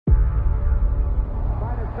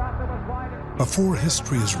Before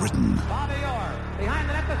history is written,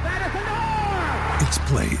 it's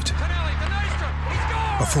played.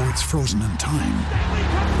 Before it's frozen in time,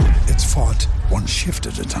 it's fought one shift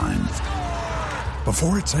at a time.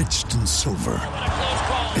 Before it's etched in silver,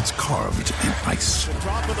 it's carved in ice.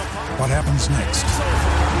 What happens next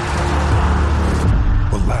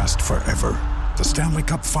will last forever. The Stanley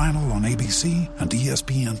Cup Final on ABC and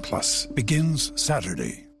ESPN Plus begins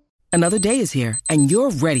Saturday. Another day is here, and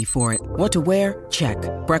you're ready for it. What to wear? Check.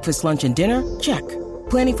 Breakfast, lunch, and dinner? Check.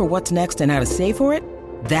 Planning for what's next and how to save for it?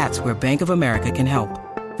 That's where Bank of America can help.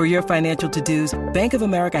 For your financial to-dos, Bank of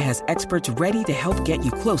America has experts ready to help get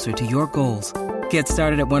you closer to your goals. Get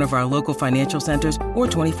started at one of our local financial centers or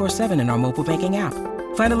 24/7 in our mobile banking app.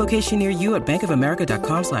 Find a location near you at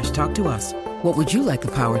bankofamerica.com/talktous. What would you like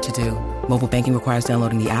the power to do? Mobile banking requires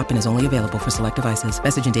downloading the app and is only available for select devices.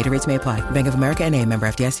 Message and data rates may apply. Bank of America N.A., member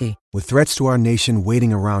FDIC. With threats to our nation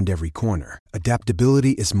waiting around every corner,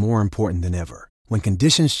 adaptability is more important than ever. When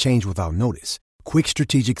conditions change without notice, quick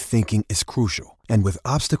strategic thinking is crucial. And with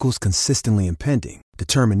obstacles consistently impending,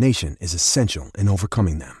 determination is essential in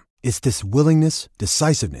overcoming them. It's this willingness,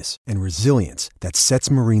 decisiveness, and resilience that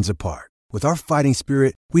sets Marines apart. With our fighting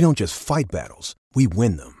spirit, we don't just fight battles, we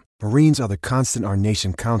win them. Marines are the constant our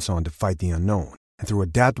nation counts on to fight the unknown. And through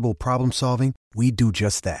adaptable problem solving, we do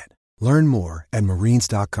just that. Learn more at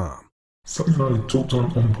marines.com. Sutton United Talk Time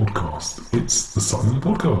on podcast. It's the Sutton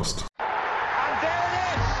Podcast. And there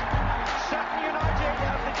it is! Sutton United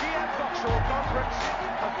of the GM Vauxhall Conference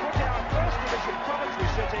have put out First Division Coventry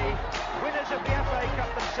City, winners of the FA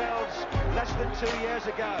Cup themselves less than 2 years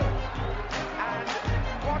ago. And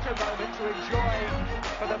what a moment to enjoy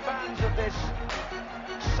for the fans of this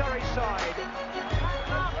Surrey side.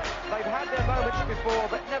 They've had their moments before,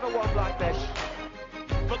 but never one like this.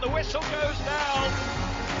 But the whistle goes now.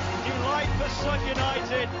 Delight for Sutton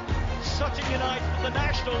United. Sutton United, the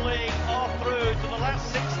National League, are through to the last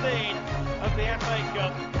 16 of the FA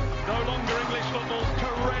Cup. No longer English football's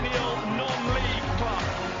perennial non-league club.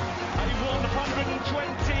 A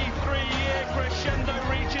 123-year crescendo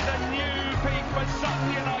reaches a new peak for Sutton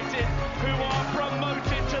United, who are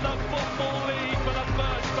promoted to the Football League for the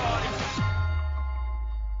first time.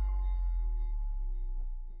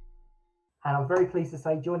 And I'm very pleased to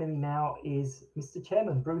say joining me now is Mr.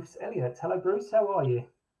 Chairman Bruce Elliott. Hello, Bruce. How are you?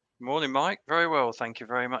 Morning, Mike. Very well. Thank you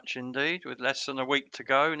very much indeed. With less than a week to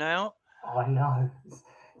go now. I know.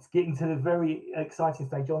 It's getting to the very exciting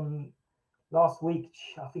stage. On last week,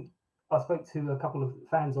 I think I spoke to a couple of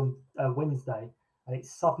fans on Wednesday, and it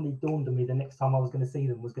suddenly dawned on me the next time I was going to see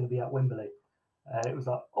them was going to be at Wembley. It was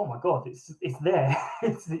like, oh my God, it's there.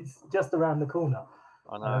 it's just around the corner.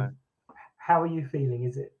 I know. How are you feeling?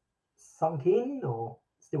 Is it sunk in or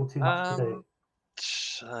still too much to do?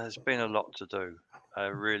 There's been a lot to do.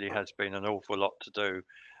 Really has been an awful lot to do.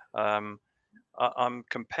 I'm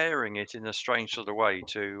comparing it in a strange sort of way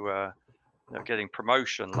to getting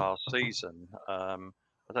promotion last season. I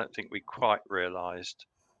don't think we quite realised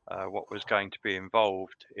what was going to be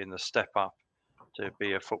involved in the step up to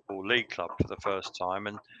be a Football League club for the first time,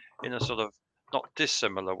 and in a sort of not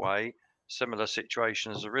dissimilar way, similar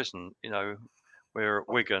situation has arisen. We're at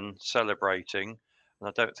Wigan celebrating, and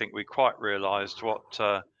I don't think we quite realised what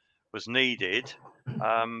was needed.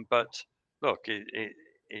 But look,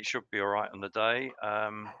 it should be all right on the day.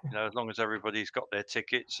 As long as everybody's got their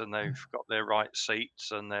tickets and they've got their right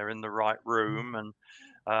seats and they're in the right room. And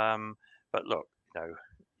but look,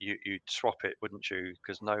 you'd swap it, wouldn't you?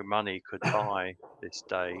 Because no money could buy this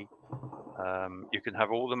day. You can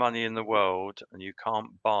have all the money in the world, and you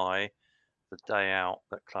can't buy the day out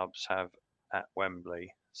that clubs have at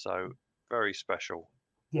Wembley. So very special.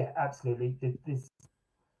 Yeah, absolutely. There's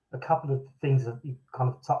a couple of things that you kind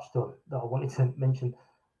of touched on that I wanted to mention.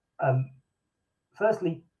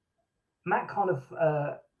 Firstly, Matt kind of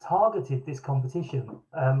targeted this competition.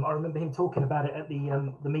 I remember him talking about it at the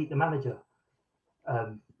Meet the Manager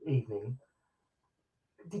evening.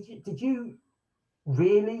 Did you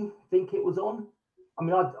really think it was on? I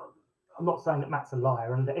mean, I'm not saying that Matt's a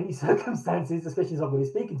liar under any circumstances, especially as I'm really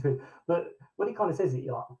speaking to him. But when he kind of says it,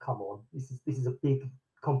 you're like, oh, come on, this is a big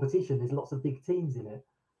competition. There's lots of big teams in it.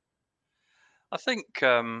 I think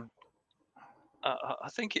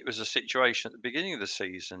it was a situation at the beginning of the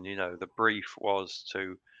season. The brief was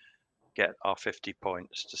to get our 50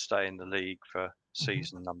 points to stay in the league for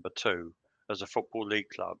season number 2 as a Football League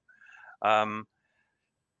club.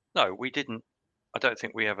 No, we didn't. I don't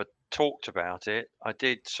think we ever talked about it. I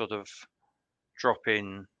did sort of drop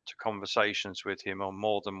in to conversations with him on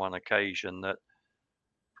more than one occasion that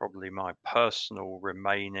probably my personal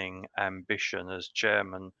remaining ambition as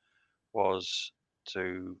chairman was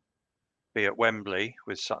to be at Wembley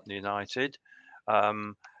with Sutton United.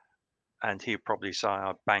 And he'd probably say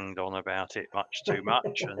I banged on about it much too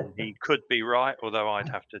much, and he could be right, although I'd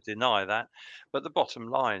have to deny that. But the bottom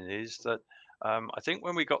line is that I think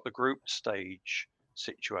when we got the group stage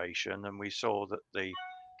situation and we saw that the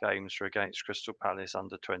games were against Crystal Palace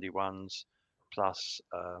under 21s plus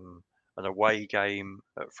an away game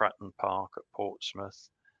at Fratton Park at Portsmouth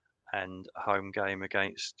and a home game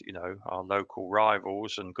against, our local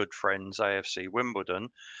rivals and good friends, AFC Wimbledon,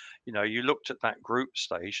 you looked at that group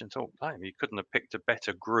stage and thought, damn, you couldn't have picked a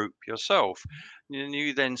better group yourself. And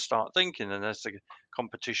you then start thinking, and as the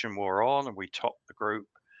competition wore on and we topped the group,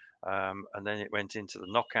 and then it went into the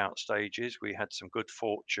knockout stages, we had some good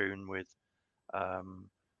fortune with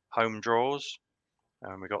home draws.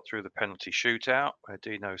 And we got through the penalty shootout where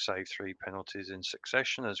Dino saved 3 penalties in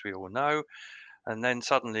succession, as we all know. And then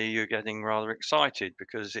suddenly you're getting rather excited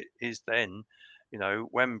because it is then,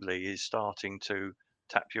 Wembley is starting to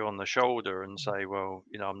tap you on the shoulder and say, well,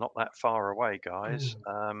 I'm not that far away, guys.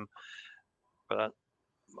 But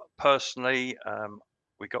personally,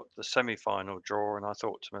 we got the semi-final draw and I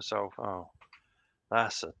thought to myself, oh,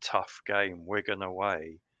 that's a tough game, Wigan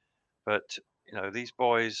away. But, these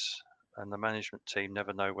boys and the management team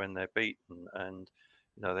never know when they're beaten. And,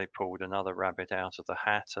 they pulled another rabbit out of the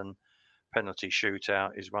hat, and penalty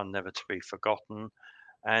shootout is one never to be forgotten.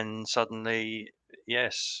 And suddenly,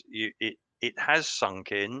 yes, it has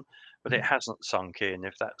sunk in, but it hasn't sunk in,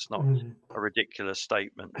 if that's not a ridiculous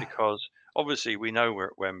statement, because obviously we know we're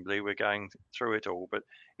at Wembley, we're going through it all, but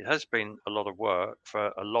it has been a lot of work for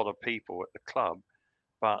a lot of people at the club.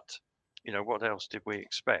 But, what else did we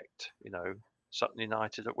expect? Sutton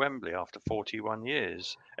United at Wembley after 41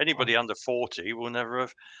 years. Anybody under 40 will never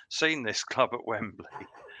have seen this club at Wembley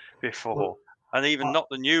before, and even not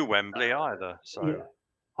the new Wembley either. So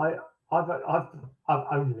yeah, I've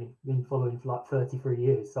only been following for like 33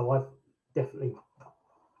 years, so I've definitely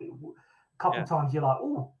a couple times you're like,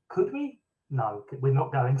 oh, could we? No, we're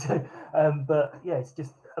not going to. But yeah, it's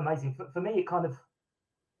just amazing. For me, it kind of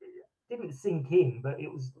didn't sink in, but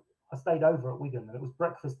I stayed over at Wigan, and it was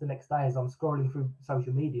breakfast the next day as I'm scrolling through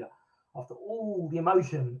social media. After all the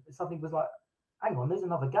emotion, something was like, hang on, there's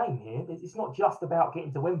another game here. It's not just about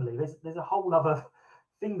getting to Wembley. There's a whole other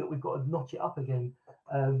thing that we've got to notch it up again.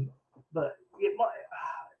 But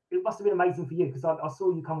it must have been amazing for you, because I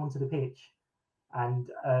saw you come onto the pitch and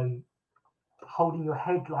holding your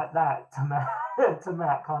head like that to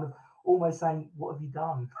Matt, kind of almost saying, what have you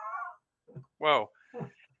done? Well,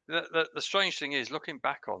 the strange thing is, looking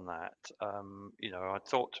back on that, I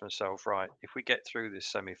thought to myself, right, if we get through this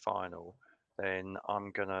semi-final, then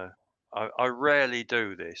I rarely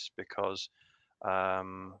do this because,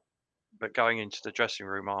 but going into the dressing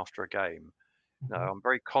room after a game, I'm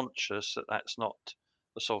very conscious that that's not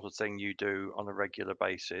the sort of thing you do on a regular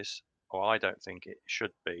basis, or I don't think it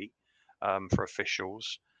should be for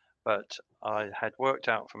officials. But I had worked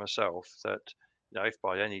out for myself that, if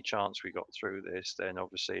by any chance we got through this, then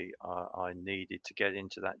obviously I needed to get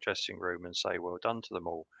into that dressing room and say well done to them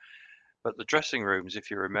all. But the dressing rooms,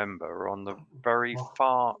 if you remember, are on the very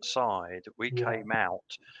far side. We came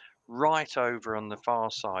out right over on the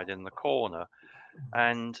far side in the corner.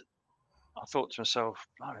 And I thought to myself,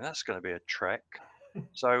 that's going to be a trek.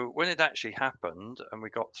 So when it actually happened and we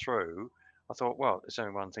got through, I thought, well, there's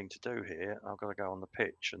only one thing to do here. I've got to go on the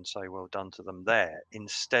pitch and say well done to them there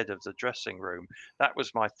instead of the dressing room. That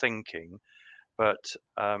was my thinking. But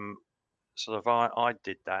sort of I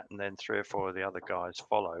did that, and then 3 or 4 of the other guys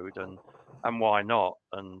followed, and why not?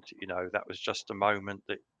 And that was just a moment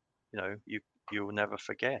that you'll never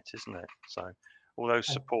forget, isn't it? So all those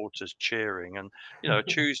supporters cheering, and a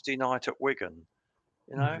Tuesday night at Wigan,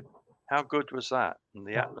 how good was that? And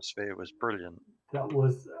the atmosphere was brilliant. That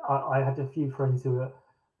was, I had a few friends who were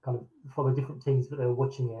kind of follow different teams, but they were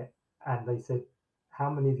watching it, and they said, how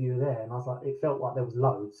many of you are there? And I was like, it felt like there was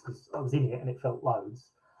loads, because I was in it and it felt loads.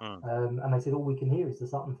 And they said, all we can hear is the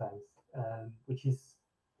Sutton fans, which is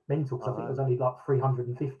mental, because I think there was only like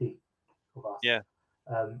 350 of us. Yeah.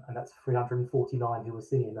 And that's 349 who were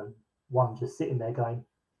singing, and one just sitting there going,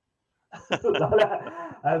 like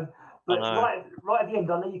that. But right at the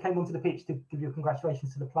end, I know you came onto the pitch to give your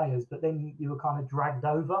congratulations to the players, but then you were kind of dragged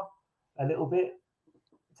over a little bit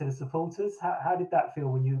to the supporters. How did that feel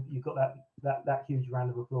when you got that huge round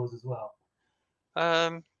of applause as well?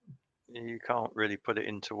 You can't really put it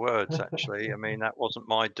into words, actually. I mean, that wasn't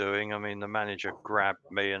my doing. I mean, the manager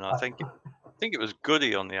grabbed me, and I think it was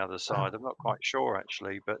Goody on the other side. I'm not quite sure,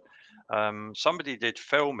 actually, but somebody did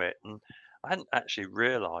film it, and I hadn't actually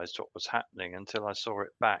realised what was happening until I saw it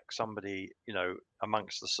back. Somebody,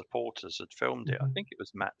 amongst the supporters had filmed it. I Mhm. think it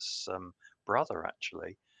was Matt's brother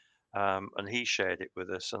actually, and he shared it with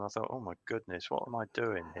us. And I thought, oh my goodness, what am I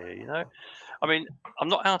doing here? I mean, I'm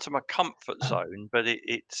not out of my comfort zone, but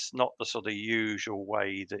it's not the sort of usual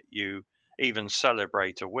way that you even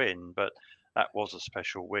celebrate a win. But that was a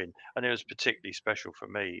special win, and it was particularly special for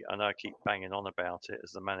me. And I keep banging on about it,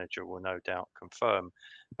 as the manager will no doubt confirm.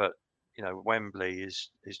 But Wembley is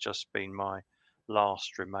just been my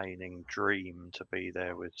last remaining dream to be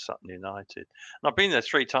there with Sutton United. And I've been there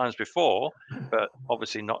 3 times before, but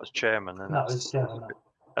obviously not as chairman, and No, it's German.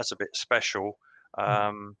 that's a bit special.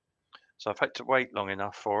 Mm. So I've had to wait long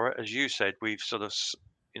enough for it. As you said, we've sort of,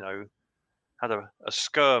 you know, had a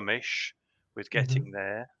skirmish with Mhm. getting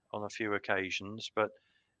there on a few occasions, but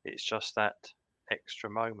it's just that extra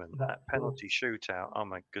moment, That that sort penalty shootout. Oh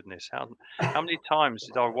my goodness, how many times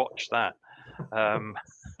did I watch that? Um,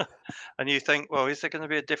 and you think, well, is there going to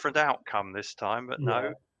be a different outcome this time? But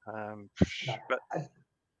no. yeah. No. But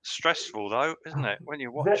stressful though, isn't it? When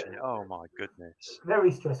you're Ve- watching it, oh my goodness.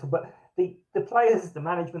 Very stressful. But the players, the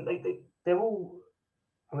management, they're all.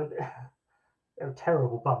 I mean, they're a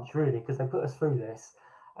terrible bunch, really, because they put us through this,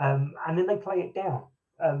 and then they play it down.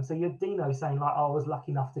 So you're Dino saying like, "Oh, I was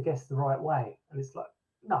lucky enough to guess the right way," and it's like,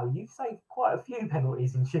 no, you've saved quite a few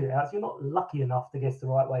penalties in shootouts. You're not lucky enough to guess the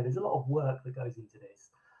right way. There's a lot of work that goes into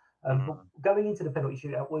this. But Mm. going into the penalty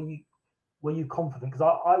shootout, were you confident?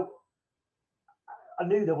 Because I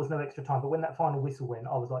knew there was no extra time, but when that final whistle went,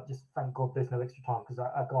 I was like, just thank God there's no extra time because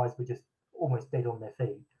our guys were just almost dead on their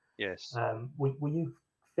feet. Yes. Were you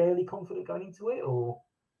fairly confident going into it, or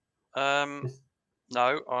Um, just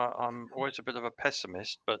no, I'm always a bit of a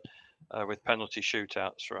pessimist, but with penalty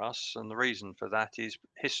shootouts for us, and the reason for that is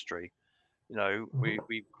history.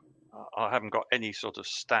 Mhm. I haven't got any sort of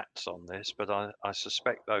stats on this, but I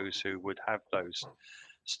suspect those who would have those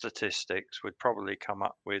statistics would probably come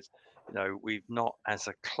up with, we've not as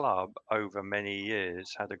a club over many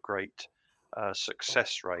years had a great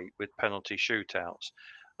success rate with penalty shootouts.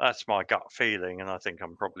 That's my gut feeling, and I think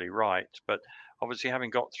I'm probably right. But obviously, having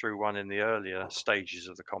got through one in the earlier stages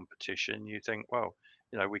of the competition, you think, well,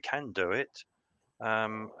 we can do it.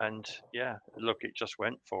 And yeah, look, it just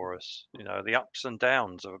went for us. The ups and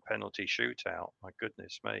downs of a penalty shootout. My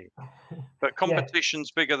goodness me. But yeah, competitions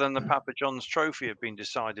bigger than the Papa John's Trophy have been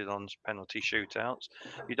decided on penalty shootouts.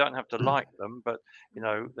 You don't have to like them, but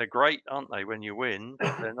they're great, aren't they, when you win?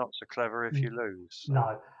 But they're not so clever if you lose.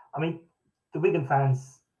 no. I mean, the Wigan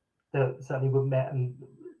fans that certainly we've met and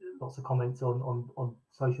lots of comments on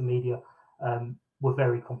social media were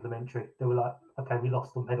very complimentary. They were like, okay, we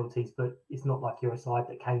lost on penalties, but it's not like you're a side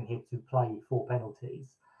that came here to play for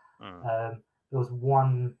penalties. Mm. There was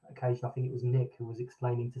one occasion, I think it was Nick, who was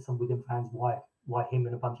explaining to some Wigan fans why him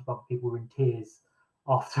and a bunch of other people were in tears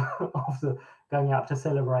after after going out to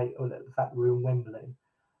celebrate the fact that we were in Wembley.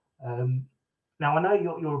 Um, Now I know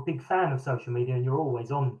you're a big fan of social media and you're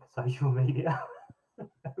always on social media.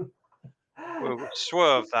 We'll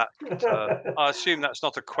swerve that. I assume that's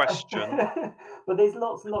not a question. But there's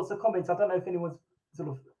lots and lots of comments. I don't know if anyone's sort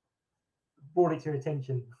of brought it to your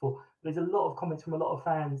attention before. There's a lot of comments from a lot of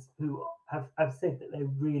fans who have said that they're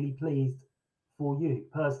really pleased for you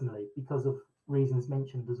personally because of reasons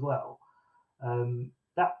mentioned as well.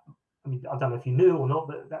 That I mean, I don't know if you knew or not,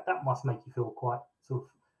 but that must make you feel quite sort of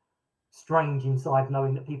strange inside,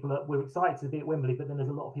 knowing that we're excited to be at Wembley, but then there's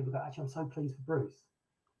a lot of people that actually I'm so pleased for Bruce.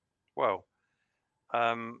 Well,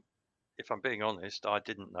 if I'm being honest, I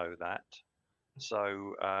didn't know that.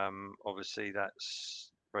 So obviously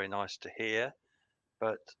that's very nice to hear.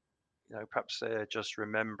 But perhaps they're just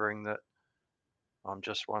remembering that I'm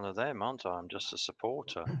just one of them, aren't I? I'm just a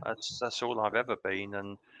supporter. That's all I've ever been,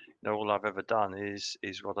 and all I've ever done is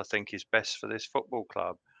what I think is best for this football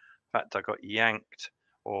club. In fact, I got yanked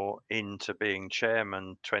or into being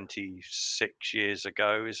chairman 26 years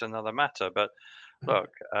ago is another matter. But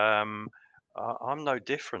look, I'm no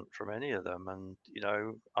different from any of them, and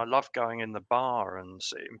I love going in the bar and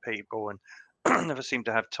seeing people, and never seem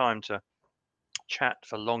to have time to chat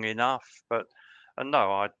for long enough. But and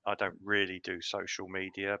no, I don't really do social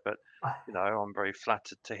media, but I'm very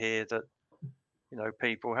flattered to hear that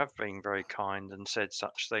people have been very kind and said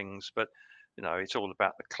such things. But it's all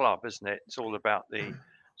about the club, isn't it? It's all about the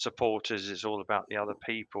supporters. It's all about the other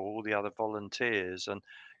people, all the other volunteers, and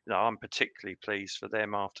I'm particularly pleased for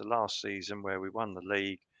them after last season where we won the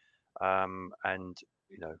league, and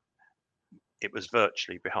you know it was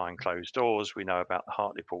virtually behind closed doors. We know about the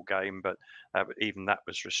Hartlepool game, but even that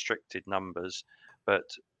was restricted numbers. But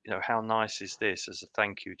how nice is this as a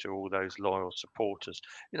thank you to all those loyal supporters,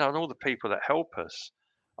 and all the people that help us.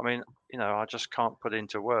 I mean, I just can't put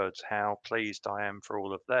into words how pleased I am for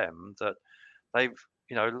all of them that they've,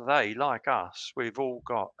 they, like us, we've all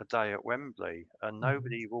got a day at Wembley, and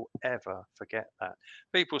nobody will ever forget that.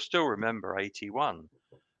 People still remember 81.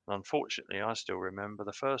 Unfortunately, I still remember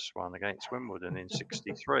the first one against Wimbledon in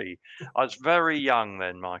 '63. I was very young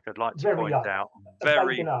then, Mike. I'd like to Very point young. out, A babe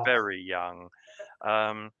very, in arms. very young.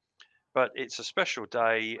 But it's a special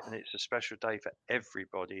day, and it's a special day for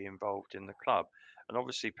everybody involved in the club. And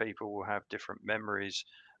obviously, people will have different memories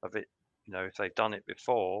of it, if they've done it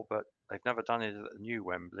before, but they've never done it at the new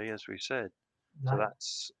Wembley, as we said. So No.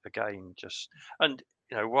 that's again just, and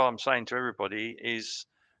what I'm saying to everybody is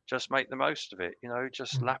just make the most of it.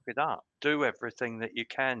 Just lap it up, do everything that you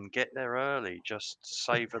can, get there early, just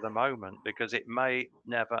savor the moment because it may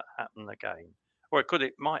never happen again, or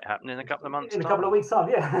it might happen in a couple of months' In a time, couple of weeks' time,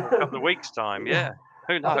 yeah. or a couple of weeks' time. Yeah,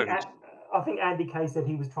 who knows? I think Andy Kay said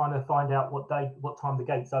he was trying to find out what time the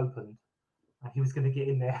gates opened, and he was going to get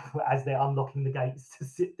in there as they're unlocking the gates to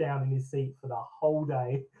sit down in his seat for the whole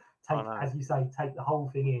day, as you say, take the whole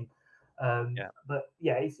thing in. Yeah. But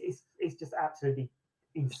yeah, it's just absolutely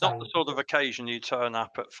insane. It's not the sort of occasion you turn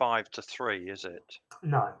up at 2 to 3, is it?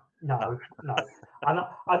 No.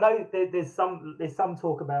 I know there's some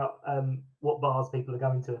talk about what bars people are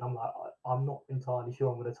going to, and I'm like, I'm not entirely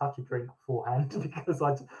sure I'm going to touch a drink beforehand because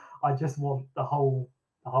I just want the whole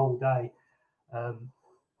day.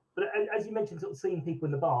 But as you mentioned, sort of seeing people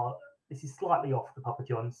in the bar, this is slightly off the Papa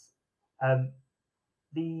John's.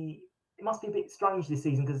 It must be a bit strange this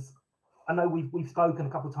season because I know we've spoken a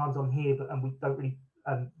couple of times on here, and we don't really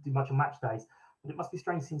do much on match days. But it must be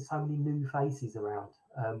strange seeing so many new faces around.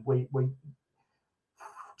 We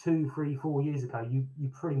 2, 3, 4 years ago, you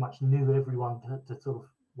pretty much knew everyone to sort of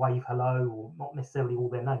wave hello, or not necessarily all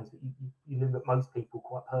their names, but you knew that most people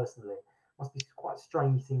quite personally. It must be quite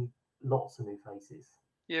strange seeing lots of new faces.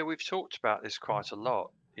 Yeah, we've talked about this quite a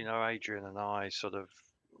lot. Adrian and I sort of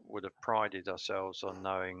would have prided ourselves on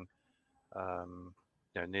knowing,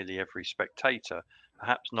 nearly every spectator,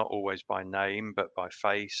 perhaps not always by name, but by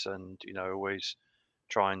face, and always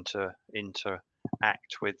trying to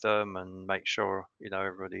interact with them and make sure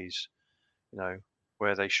everybody's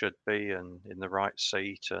where they should be and in the right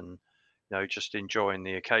seat, and just enjoying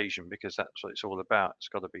the occasion because that's what it's all about. It's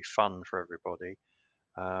got to be fun for everybody.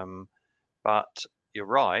 But you're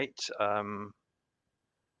right. I'm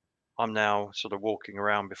now sort of walking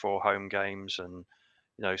around before home games and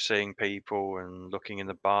seeing people and looking in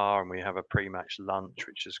the bar, and we have a pre-match lunch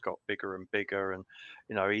which has got bigger and bigger, and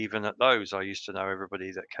even at those I used to know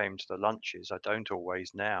everybody that came to the lunches. I don't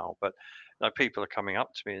always now, but people are coming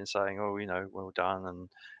up to me and saying, oh, well done, and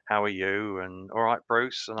how are you, and all right,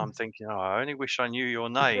 Bruce, and I'm thinking, oh, I only wish I knew your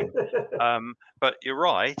name. But you're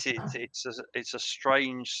right, it's a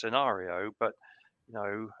strange scenario, but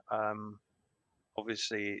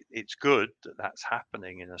obviously it's good that that's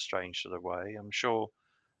happening in a strange sort of way. I'm sure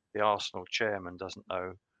the Arsenal chairman doesn't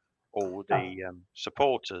know all the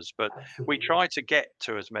supporters, but we try to get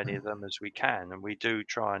to as many of them as we can, and we do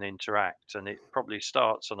try and interact. And it probably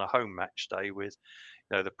starts on a home match day with,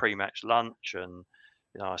 the pre-match lunch, and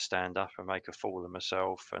I stand up and make a fool of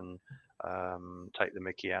myself and take the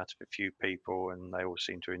mickey out of a few people, and they all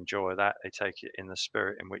seem to enjoy that. They take it in the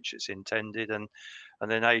spirit in which it's intended, and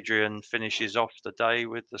then Adrian finishes off the day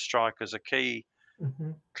with the strikers a key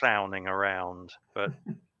clowning around. But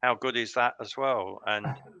how good is that as well? And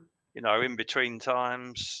in between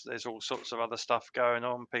times, there's all sorts of other stuff going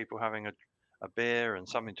on. People having a beer and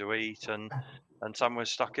something to eat, and somewhere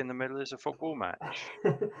stuck in the middle is a football match.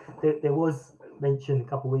 There was mention a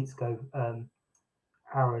couple of weeks ago.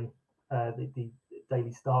 Aaron, the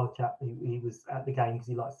Daily Star chap, he was at the game because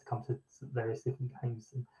he likes to come to various different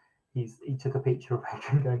games, and he took a picture of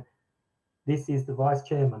Adrian going, "This is the vice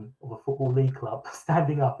chairman of a football league club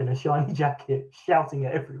standing up in a shiny jacket, shouting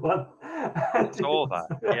at everyone." I saw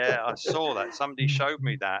that. Yeah, I saw that. Somebody showed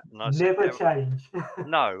me that, and I never said, change.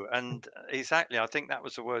 No, and exactly. I think that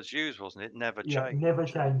was the words used, wasn't it? Never change. Never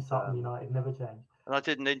change. Sutton United never change. And I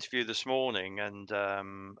did an interview this morning and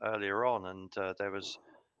earlier on, and there was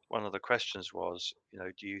one of the questions was,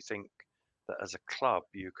 do you think that as a club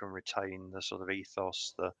you can retain the sort of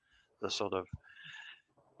ethos, the sort of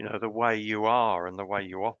the way you are and the way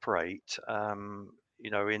you operate,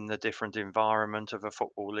 in the different environment of a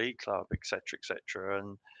football league club, etc., etc.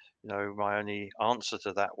 And my only answer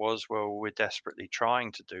to that was, well, we're desperately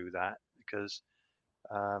trying to do that because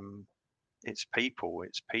it's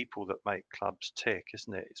people that make clubs tick,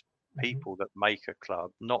 isn't it? It's Mhm. people that make a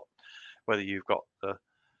club, not whether you've got the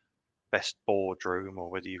best boardroom or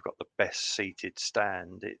whether you've got the best seated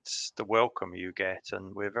stand. It's the welcome you get,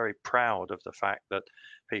 and we're very proud of the fact that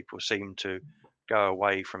people seem to go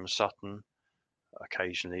away from Sutton.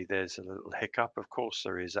 Occasionally there's a little hiccup, of course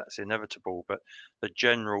there is, that's inevitable, but the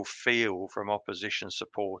general feel from opposition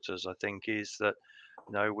supporters, I think, is that,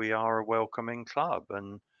 you know, we are a welcoming club,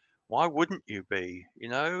 and why wouldn't you be? You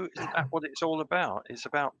know, isn't that what it's all about? It's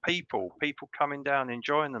about people coming down,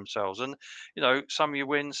 enjoying themselves, and, you know, some you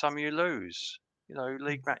win, some you lose. You know,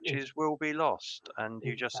 league matches will be lost, and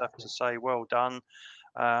you just have to Exactly. say, well done.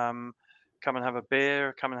 Come and have a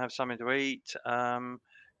beer, come and have something to eat.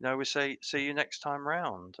 You know, we say see you next time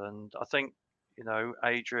round. And I think, you know,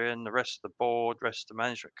 Adrian, the rest of the board, rest of the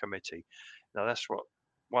management committee, you know, that's what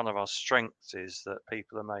one of our strengths is, that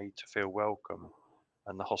people are made to feel welcome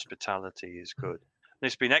and the hospitality is good. And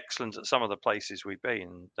it's been excellent at some of the places we've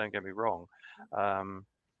been, don't get me wrong.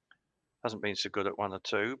 Hasn't been so good at one or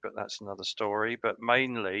two, but that's another story. But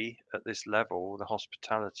mainly at this level, the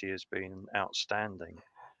hospitality has been outstanding.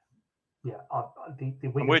 Yeah, the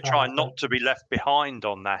And Wigan we're fans trying not don't- to be left behind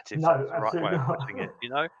on that, if No, that's the right absolutely way of not. putting it, you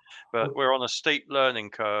know. But we're on a steep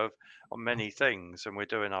learning curve on many things, and we're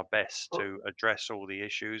doing our best to address all the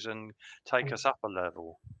issues and take us up a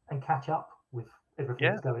level. and catch up with everything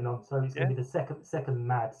Yeah, that's going on. So it's going yeah. to be the second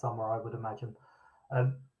mad summer, I would imagine.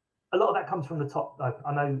 A lot of that comes from the top, though.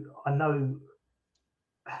 I know.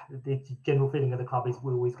 The general feeling of the club is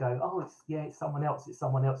we always go, oh, it's someone else, it's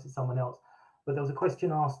someone else, it's someone else. But there was a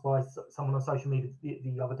question asked by someone on social media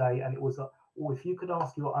the other day, and it was, oh, if you could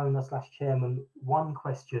ask your owner / chairman one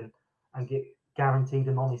question and get guaranteed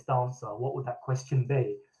an honest answer, what would that question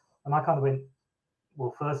be? And I kind of went,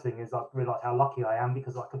 well, first thing is I realised how lucky I am,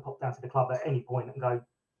 because I could pop down to the club at any point and go,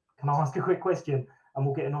 can I ask a quick question? And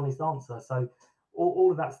we'll get an honest answer. So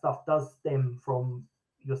all of that stuff does stem from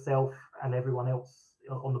yourself and everyone else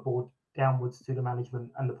on the board downwards to the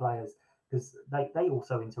management and the players, because they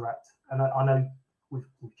also interact. And I know we've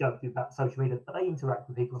joked about social media, but they interact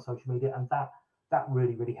with people on social media, and that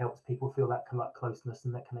really, really helps people feel that closeness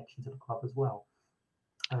and that connection to the club as well.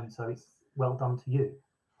 And so it's well done to you.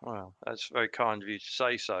 Well, that's very kind of you to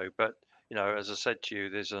say so. But, you know, as I said to you,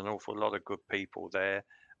 there's an awful lot of good people there.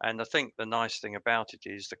 And I think the nice thing about it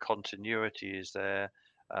is the continuity is there.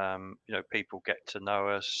 You know, people get to know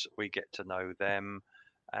us, we get to know them.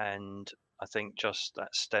 And I think just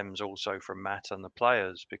that stems also from Matt and the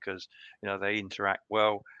players, because, you know, they interact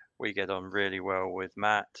well. We get on really well with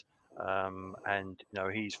Matt. And, you know,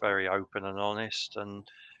 he's very open and honest. And,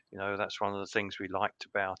 you know, that's one of the things we liked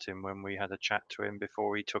about him when we had a chat to him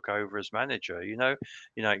before he took over as manager. You know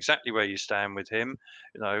exactly where you stand with him.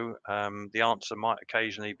 You know, the answer might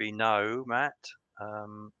occasionally be no, Matt.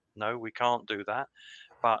 No, we can't do that.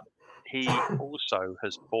 But he also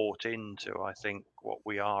has bought into, I think, what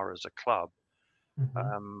we are as a club.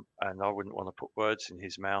 And I wouldn't want to put words in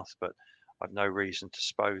his mouth, but I've no reason to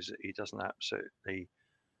suppose that he doesn't absolutely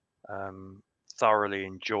thoroughly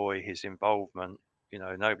enjoy his involvement. You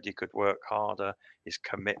know, nobody could work harder, his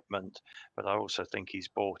commitment, but I also think he's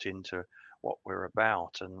bought into what we're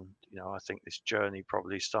about. And, you know, I think this journey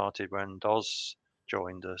probably started when Doz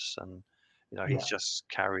joined us, and, you know, he's just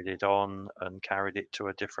carried it on and carried it to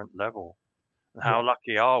a different level. And how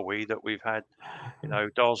lucky are we that we've had, you know,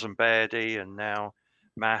 Doz and Bairdy and now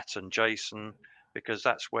Matt and Jason, because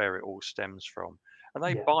that's where it all stems from. And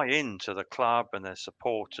they buy into the club and their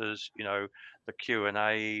supporters, you know, the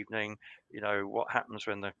Q&A evening, you know, what happens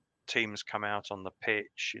when the teams come out on the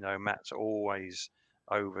pitch. You know, Matt's always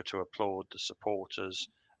over to applaud the supporters,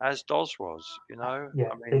 as Doz was, you know.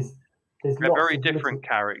 Yeah, I mean, there's they're lots very of different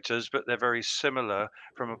characters, but they're very similar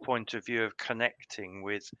from a point of view of connecting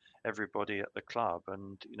with everybody at the club.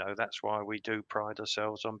 And, you know, that's why we do pride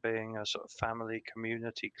ourselves on being a sort of family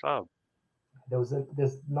community club. There's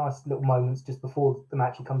nice little moments just before the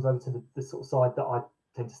match. He comes over to the sort of side that I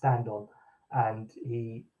tend to stand on, and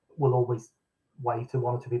he will always wave to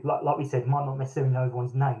one or two people. Like we said, he might not necessarily know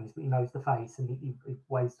everyone's names, but he knows the face, and he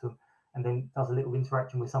waves to them, and then does a little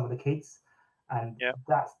interaction with some of the kids. And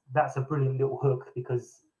that's a brilliant little hook,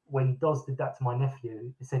 because when Doz did that to my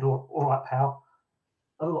nephew, he said, all right, pal.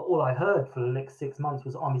 All I heard for the next 6 months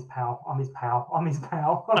was, I'm his pal, I'm his pal, I'm his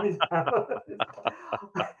pal, I'm his pal.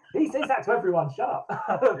 He says that to everyone, shut up.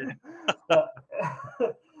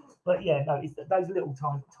 but yeah, no, it's those little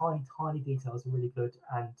tiny details are really good.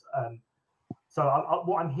 And so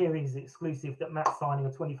what I'm hearing is exclusive that Matt's signing a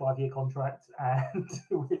 25-year contract. And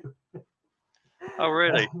oh,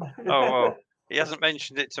 really? Oh, well, he hasn't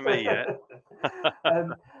mentioned it to me yet.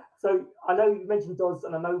 So I know you mentioned Doz,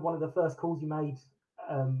 and I know one of the first calls you made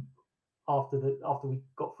after we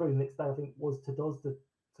got through the next day, I think, was to Doz to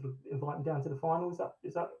sort of invite him down to the final. Is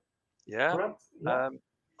that correct?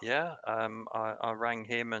 I rang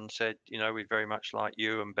him and said, we'd very much like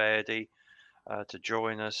you and Bairdy to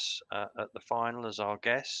join us at the final as our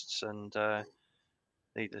guests, and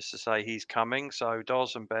needless to say, he's coming. So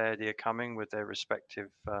Doz and Bairdy are coming with their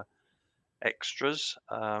respective extras.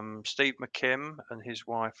 Steve McKim and his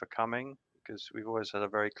wife are coming because we've always had a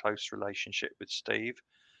very close relationship with Steve.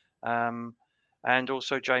 And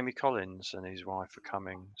also Jamie Collins and his wife are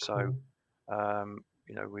coming. So,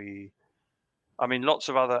 lots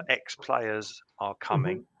of other ex-players are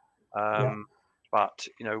coming. But,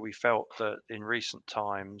 we felt that in recent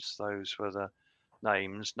times, those were the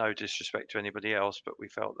names, no disrespect to anybody else, but we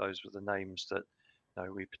felt those were the names that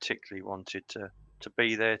we particularly wanted to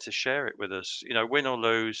be there to share it with us. Win or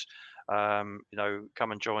lose, come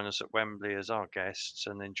and join us at Wembley as our guests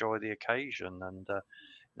and enjoy the occasion. And,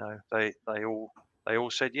 they all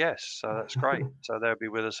said yes, so that's great. So they'll be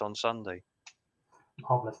with us on Sunday.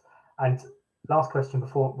 Marvellous. And last question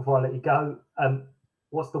before I let you go.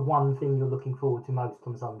 What's the one thing you're looking forward to most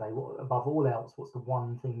on Sunday? Above all else, what's the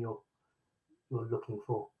one thing you're looking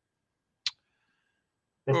for?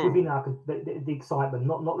 Let's give you now the excitement,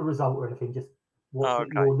 not the result or anything, just what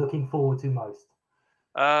you're looking forward to most.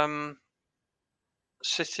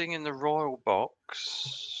 Sitting in the Royal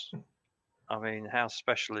Box. I mean, how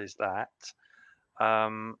special is that?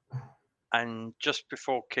 And just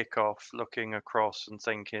before kick-off, looking across and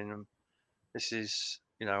thinking, this is,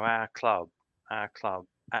 our club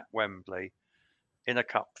at Wembley in a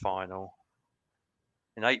cup final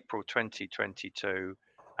in April 2022,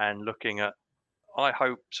 and looking at, I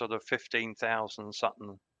hope, sort of 15,000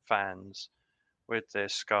 Sutton fans with their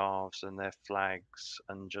scarves and their flags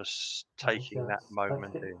and just taking that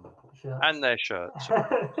moment in. And their shirts,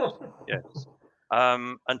 of course. Yes.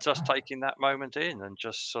 And just taking that moment in and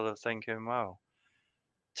just sort of thinking, well,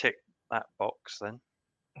 tick that box then.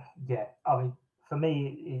 Yeah, I mean, for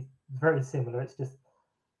me, it's very similar. It's just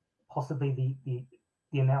possibly the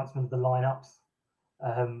announcement of the lineups,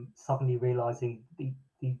 suddenly realising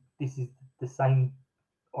this is the same,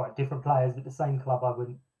 or different players, but the same club I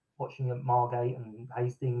went watching at Margate and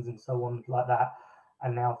Hastings and so on like that,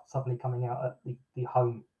 and now suddenly coming out at the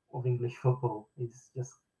home of English football is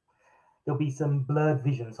just, there'll be some blurred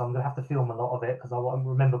vision, so I'm going to have to film a lot of it because I won't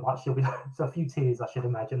remember much. There'll be so a few tears, I should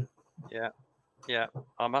imagine. Yeah.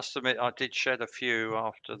 I must admit, I did shed a few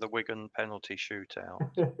after the Wigan penalty shootout.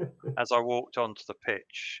 As I walked onto the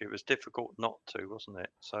pitch, it was difficult not to, wasn't it?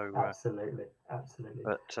 So absolutely.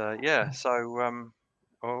 But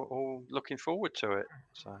all looking forward to it.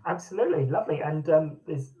 So. Absolutely, lovely. And by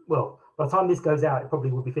the time this goes out, it probably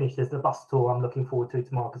will be finished. There's the bus tour I'm looking forward to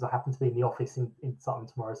tomorrow because I happen to be in the office in Sutton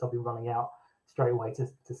tomorrow, so I'll be running out straight away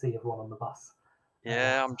to see everyone on the bus.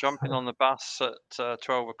 Yeah, I'm jumping on the bus at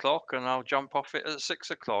 12 o'clock and I'll jump off it at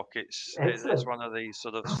 6 o'clock. It's one of these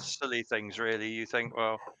sort of silly things, really. You think,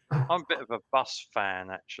 well, I'm a bit of a bus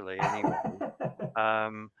fan, actually, anyway.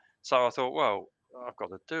 So I thought, well, I've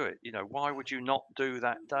got to do it. Why would you not do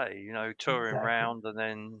that day? Touring around, and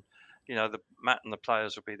then, Matt and the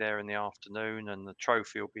players will be there in the afternoon, and the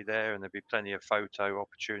trophy will be there, and there'll be plenty of photo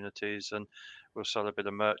opportunities, and we'll sell a bit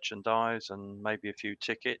of merchandise and maybe a few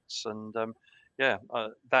tickets, and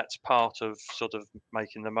that's part of sort of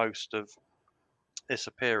making the most of this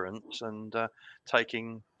appearance and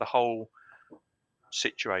taking the whole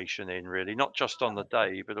situation in, really, not just on the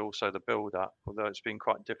day but also the build up, although it's been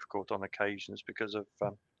quite difficult on occasions because of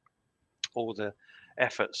all the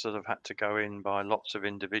efforts that have had to go in by lots of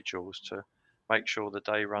individuals to make sure the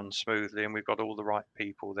day runs smoothly, and we've got all the right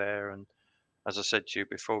people there, and as I said to you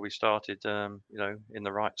before we started, in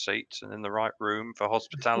the right seats and in the right room for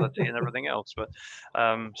hospitality and everything else. But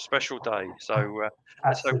special day. So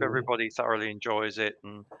let's hope everybody thoroughly enjoys it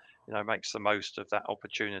and makes the most of that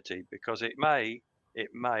opportunity, because it may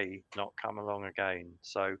not come along again.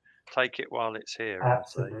 So take it while it's here.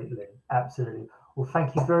 Absolutely. Well,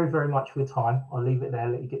 thank you very, very much for your time. I'll leave it there.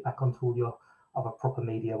 Let you get back onto all your other proper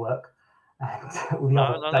media work and all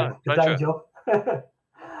the day job. All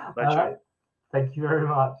right. Thank you very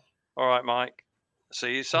much. All right, Mike.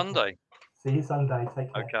 See you Sunday. Take care.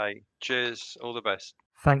 Okay. Cheers. All the best.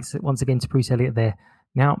 Thanks once again to Bruce Elliott there.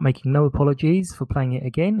 Now, making no apologies for playing it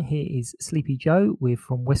again, here is Sleepy Joe with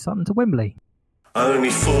From West Sutton to Wembley. Only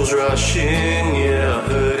fools rush in, yeah, I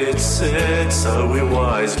heard it said, so we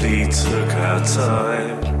wisely took our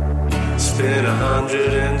time. Spent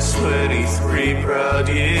 123 proud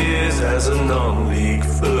years as a non-league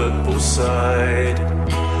football side.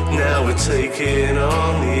 Now we're taking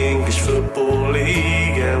on the English Football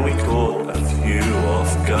League, and we caught a few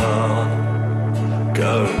off guard.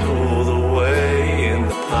 Going all the way in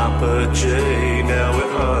the Papa J, now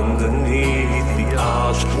we're underneath the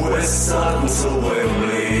arch. West Sutton to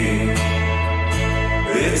Wembley,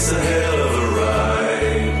 it's a hell of a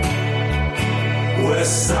ride.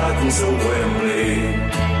 West Sutton to Wembley,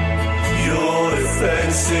 your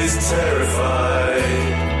defence is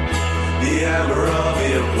terrified. The Amber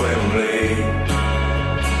Army at Wembley,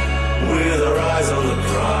 with our eyes on the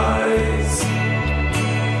prize.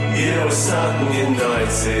 Yeah, we're Sutton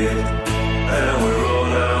United, and we're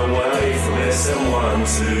on our way from SM1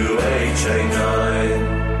 to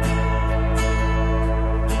HA9.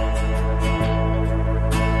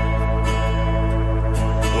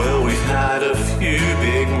 Well, we've had a few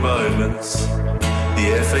big moments.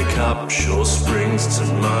 The FA Cup sure springs to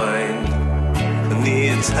mind, and the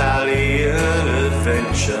Italian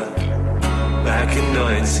adventure back in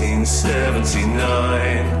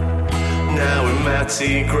 1979. Now with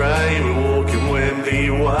Matty Gray, we're walking Wembley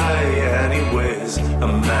Way, and he wears a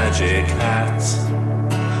magic hat.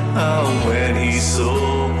 Oh, when he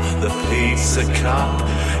saw the pizza cup,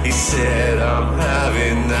 he said, I'm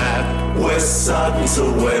having that. West Sutton to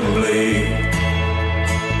Wembley,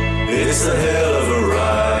 it's a hell of a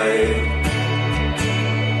ride.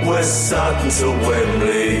 West Sutton to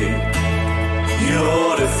Wembley,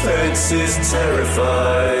 your defence is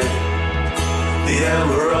terrified. The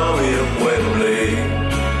Amber Army at Wembley,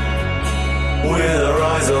 with our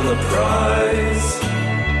eyes on the prize.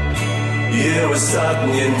 Yeah, we're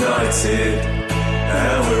Sutton United,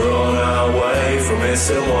 and we're on our way from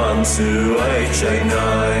SM1 to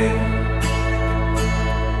HA9.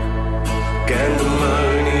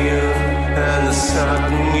 Gandemonium and the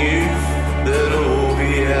Sutton youth, they'll all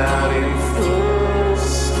be out in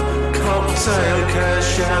force. Cocktail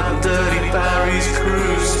cash out and Dirty Barry's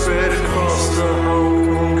crew spread across the whole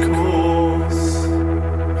concourse.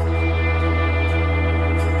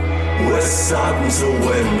 West Sutton to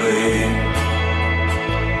Wembley,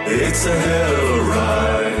 it's a hell of a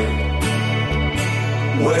ride.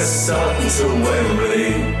 West Sutton to Wembley,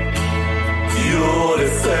 your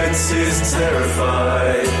defence is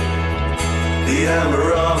terrified. The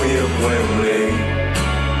Amber Army of Wembley,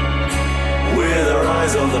 with our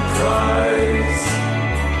eyes on the prize.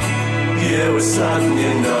 Yeah, we're Sutton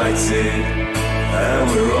United,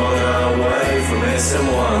 and we're on our way from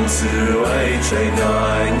SM1 to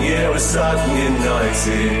HA9. Yeah, we're Sutton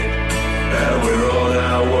United, and we're on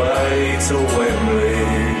our way to Wembley.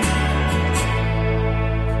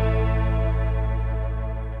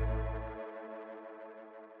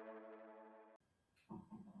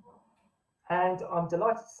 And I'm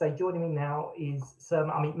delighted to say joining me now is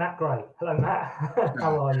Matt Gray. Hello, Matt.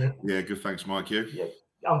 How are you? Yeah, good. Thanks, Mike. You? Yeah,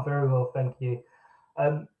 I'm very well, thank you.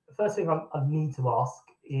 First thing I need to ask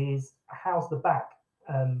is, how's the back?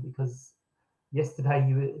 Because yesterday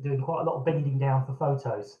you were doing quite a lot of bending down for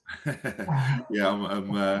photos. I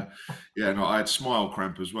had smile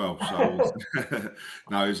cramp as well. So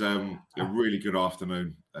no, it was a really good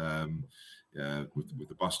afternoon. With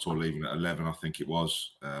the bus tour leaving at 11, I think it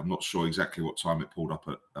was. I'm not sure exactly what time it pulled up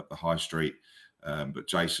at the High Street, but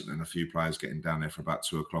Jason and a few players getting down there for about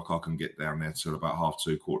 2 o'clock. I can get down there till about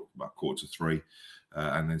 2:30, about 2:45,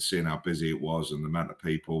 and then seeing how busy it was and the amount of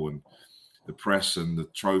people and the press and the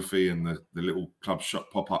trophy and the little club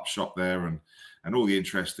shop, pop-up shop there and all the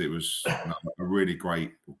interest. It was a really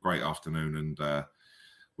great afternoon, and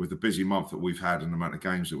with the busy month that we've had and the amount of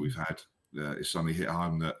games that we've had, it's suddenly hit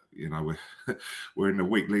home that we're in the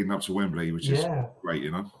week leading up to Wembley, which is great,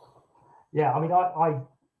 Yeah, I mean, I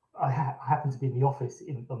happened to be in the office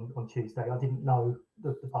on Tuesday. I didn't know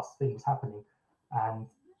the bus thing was happening, and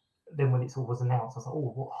then when it sort of was announced, I was like,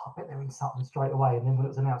 I bet they're in Sutton straight away. And then when it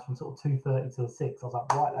was announced from sort of 2:30 till 6, I was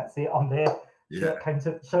like, right, that's it, I'm there. Yeah.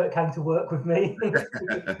 Shirt came to work with me,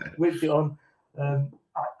 whipped it on. I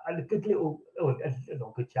had a good little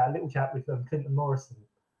chat with Clinton Morrison.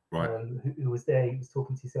 Right. Who was there? He was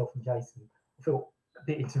talking to yourself and Jason. I felt a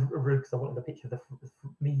bit rude because I wanted a picture of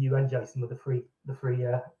me, you, and Jason with the free.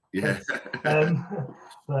 Yeah.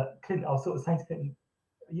 But Clinton, I was sort of saying to Clinton,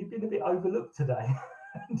 "You've been a bit overlooked today."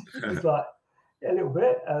 And he was like, "Yeah, a little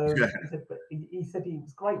bit." He said he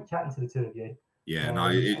was great chatting to the two of you.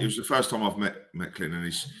 Yeah, it was the first time I've met Clinton, and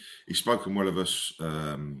he's spoken well of us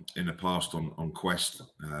in the past on Quest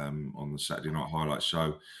on the Saturday Night Highlights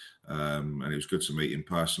show. And it was good to meet him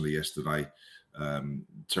personally yesterday.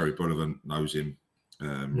 Terry Bullivant knows him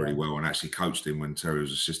really well and actually coached him when Terry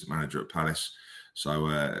was assistant manager at Palace.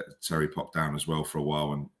 So Terry popped down as well for a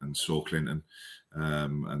while and saw Clinton,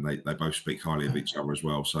 and they both speak highly of each other as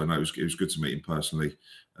well. So no, it was good to meet him personally,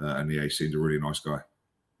 and he seemed a really nice guy.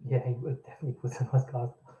 Yeah, he definitely was a nice guy. I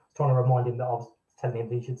was trying to remind him that I was telling him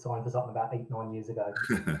he should sign for something about 8-9 years ago.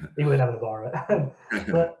 He wouldn't have a bar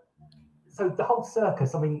it. But so the whole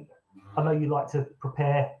circus, I mean, I know you like to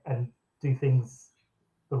prepare and do things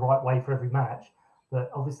the right way for every match, but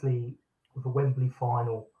obviously with the Wembley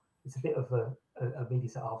final, it's a bit of a media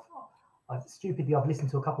set off. Stupidly, I've listened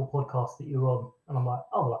to a couple of podcasts that you're on, and I'm like,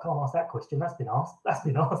 oh, I can't ask that question. That's been asked.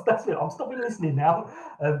 I'm stopping listening now.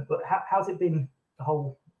 But how's it been? The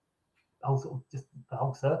whole sort of just the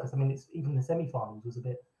whole circus. I mean, it's even the semi-finals was a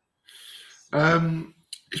bit.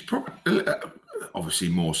 It's probably obviously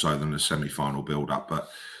more so than the semi-final build-up, but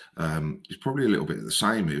it's probably a little bit the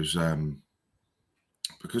same. It was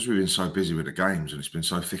because we've been so busy with the games and it's been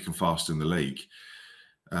so thick and fast in the league.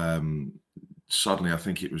 Suddenly, I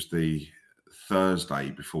think it was the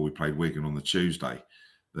Thursday before we played Wigan on the Tuesday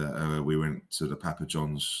that we went to the Papa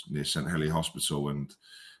John's near St Heli Hospital and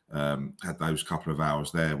had those couple of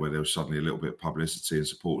hours there where there was suddenly a little bit of publicity and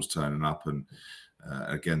supporters turning up, and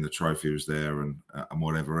again the trophy was there and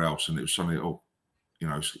whatever else, and it was suddenly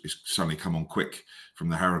it's suddenly come on quick from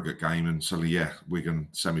the Harrogate game, and suddenly Wigan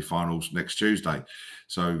semi-finals next Tuesday.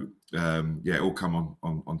 So it all come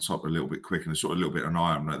on top a little bit quick, and it's sort of a little bit of an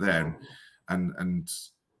eye opener there. And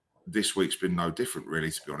this week's been no different,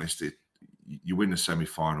 really, to be honest. You win the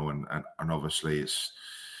semi-final, and obviously it's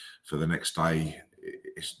for the next day.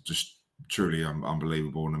 It's just truly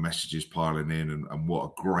unbelievable, and the messages piling in, and what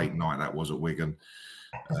a great night that was at Wigan,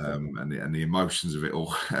 and the emotions of it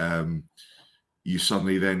all. You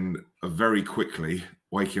suddenly then are very quickly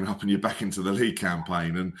waking up and you're back into the league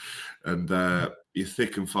campaign, and you're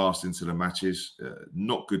thick and fast into the matches.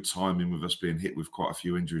 Not good timing with us being hit with quite a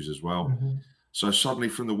few injuries as well. Mm-hmm. So suddenly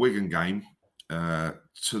from the Wigan game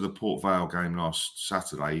to the Port Vale game last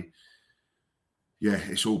Saturday,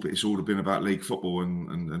 it's all been about league football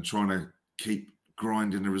and trying to keep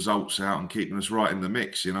grinding the results out and keeping us right in the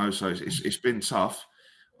mix, So it's been tough.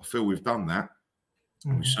 I feel we've done that.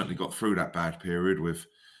 And we certainly got through that bad period with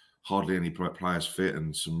hardly any players fit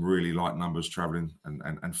and some really light numbers travelling,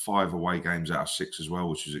 and 5 away games out of 6 as well,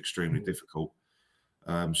 which is extremely difficult.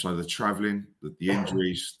 So the travelling, the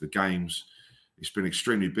injuries, the games, it's been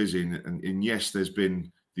extremely busy. And yes, there's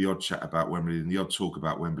been the odd chat about Wembley and the odd talk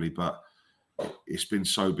about Wembley, but it's been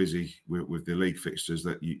so busy with the league fixtures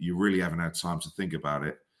that you really haven't had time to think about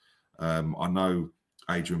it. I know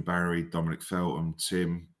Adrian Barry, Dominic Feltham,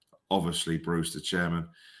 Tim, obviously Bruce, the chairman,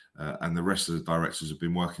 and the rest of the directors have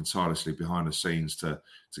been working tirelessly behind the scenes to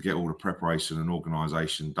get all the preparation and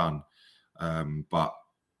organisation done. But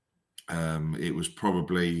it was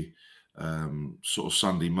probably sort of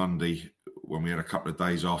Sunday, Monday when we had a couple of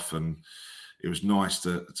days off, and it was nice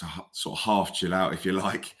to sort of half chill out, if you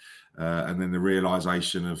like, and then the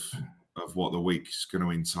realisation of what the week's going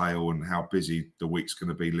to entail and how busy the week's going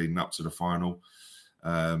to be leading up to the final.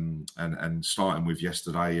 And starting with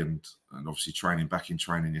yesterday and obviously back in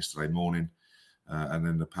training yesterday morning, and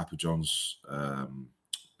then the Papa John's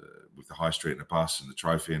with the high street and the bus and the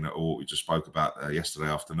trophy and all we just spoke about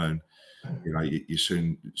yesterday afternoon. You're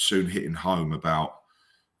soon hitting home about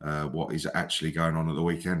what is actually going on at the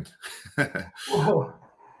weekend. Well,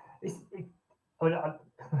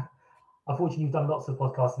 unfortunately, you've done lots of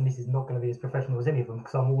podcasts, and this is not going to be as professional as any of them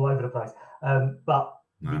because I'm all over the place. But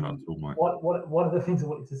no, not at all, mate. One of the things I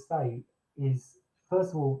wanted to say is,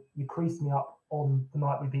 first of all, you creased me up on the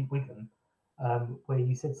night we beat Wigan, where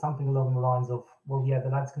you said something along the lines of, well, yeah, the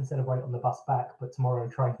lads can celebrate on the bus back, but tomorrow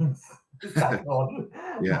training's back on.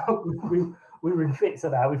 Yeah. we were in fits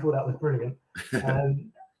at that. We thought that was brilliant.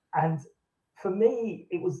 And for me,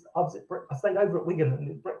 I stayed over at Wigan,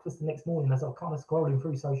 and at breakfast the next morning as I was kind of scrolling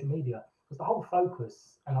through social media, because the whole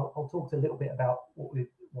focus, and I'll talk a little bit about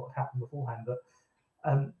what happened beforehand, but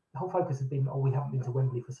the whole focus has been, we haven't been to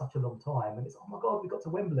Wembley for such a long time, and it's, oh my God, we got to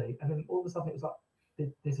Wembley, and then all of a sudden it was like,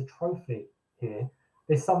 there's a trophy here,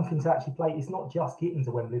 there's something to actually play. It's not just getting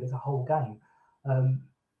to Wembley, there's a whole game.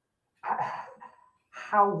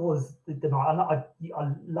 How was the night? I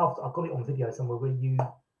got it on video somewhere where you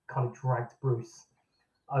kind of dragged Bruce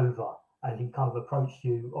over, and he kind of approached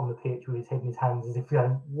you on the pitch with his head in his hands as if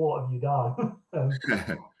going, what have you done?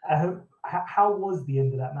 How was the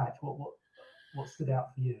end of that match? What stood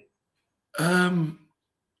out for you?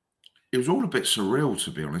 It was all a bit surreal,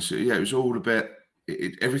 to be honest. Yeah, it was all a bit.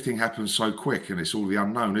 Everything happens so quick, and it's all the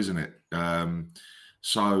unknown, isn't it?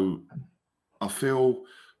 So I feel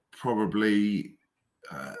probably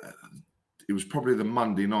it was probably the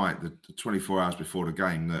Monday night, the 24 hours before the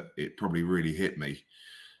game, that it probably really hit me.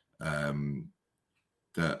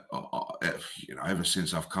 That ever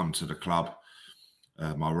since I've come to the club,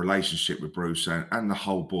 my relationship with Bruce and the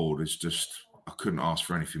whole board is just, I couldn't ask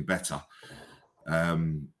for anything better.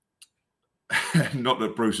 Not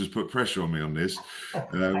that Bruce has put pressure on me on this.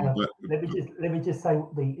 But let me just say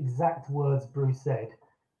the exact words Bruce said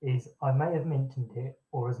is, I may have mentioned it,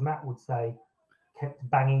 or as Matt would say, kept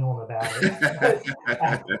banging on about it.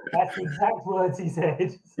 That's the exact words he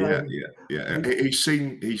said. So, yeah. He's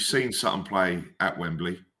seen Sutton play at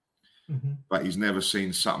Wembley, but he's never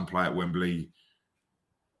seen Sutton play at Wembley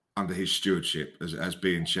under his stewardship as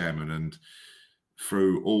being chairman, and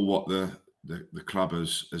through all what the club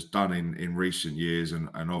has done in recent years, and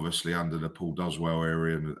obviously under the Paul Doswell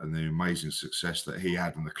era and the amazing success that he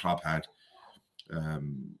had and the club had,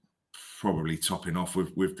 probably topping off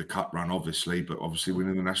with the cup run, obviously, but obviously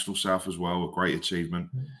winning the National South as well, a great achievement,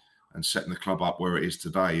 and setting the club up where it is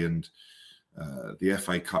today. And the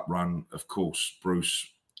FA Cup run, of course, Bruce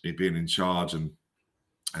being in charge and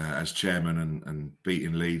as chairman and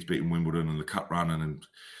beating Leeds, beating Wimbledon, and the cup run, and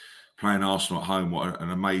playing Arsenal at home, what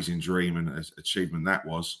an amazing dream and achievement that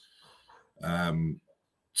was.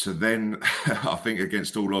 To then, I think,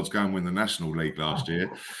 against all odds, go and win the National League last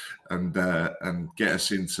year, and get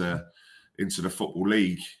us into the Football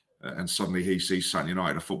League, and suddenly he sees Sutton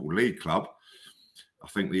United, a Football League club. I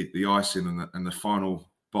think the icing and the final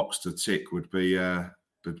box to tick would be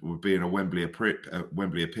in a Wembley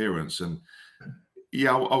appearance. And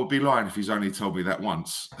yeah, I would be lying if he's only told me that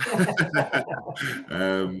once.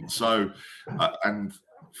 And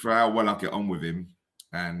for how well I get on with him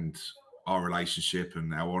and our relationship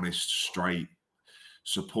and how honest, straight,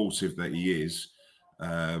 supportive that he is,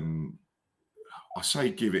 I say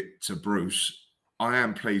give it to Bruce. I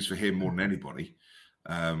am pleased for him more than anybody.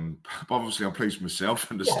 But obviously I'm pleased for myself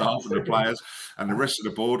and the staff and the players and the rest of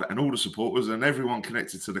the board and all the supporters and everyone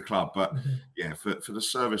connected to the club. But yeah, for the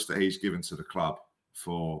service that he's given to the club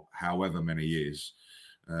for however many years,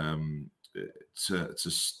 for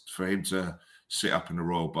him to sit up in the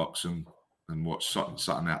Royal Box and watch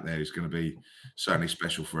Sutton out there is going to be certainly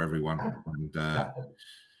special for everyone.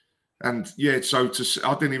 And yeah, so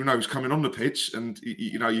I didn't even know he was coming on the pitch. And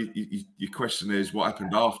your question is what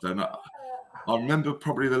happened after. And I remember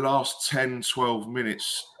probably the last 10, 12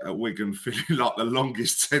 minutes at Wigan feeling like the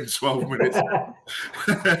longest 10, 12 minutes.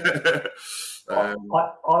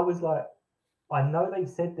 I was like, I know they've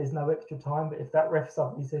said there's no extra time, but if that ref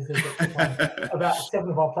suddenly says there's extra time, about 7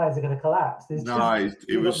 of our players are going to collapse.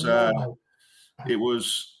 It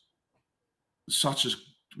was such as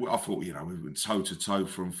I thought. We went toe to toe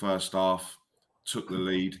from first half, took the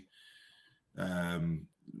lead.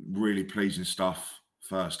 Really pleasing stuff.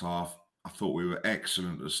 First half, I thought we were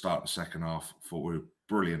excellent at the start of the second half. I thought we were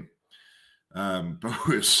brilliant. But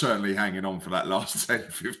we were certainly hanging on for that last 10,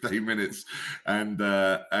 15 minutes. And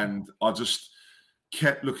I just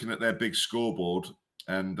kept looking at their big scoreboard.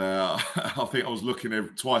 And I think I was looking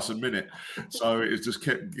twice a minute. So it just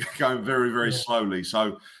kept going very, very slowly.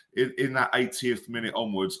 So in that 80th minute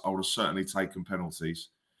onwards, I would have certainly taken penalties.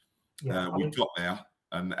 We got there.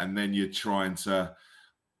 And then you're trying to...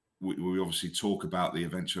 We obviously talk about the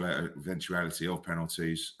eventuality of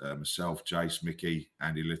penalties. Myself, Jace, Mickey,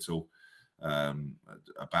 Andy Little,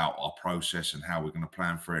 about our process and how we're going to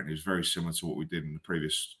plan for it. And it was very similar to what we did in the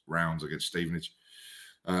previous rounds against Stevenage.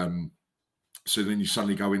 So then you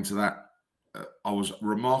suddenly go into that. I was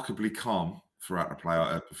remarkably calm throughout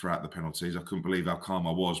the penalties. I couldn't believe how calm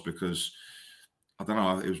I was because, I don't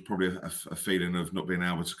know, it was probably a feeling of not being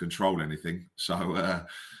able to control anything. So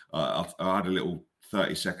I had a little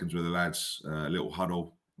 30 seconds with the lads, a little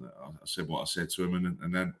huddle. I said what I said to them,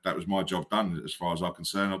 and then that was my job done as far as I'm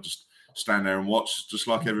concerned. I'll just stand there and watch, just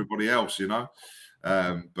like everybody else,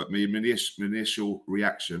 But my initial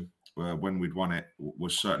reaction when we'd won it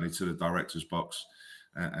was certainly to the director's box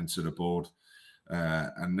and to the board,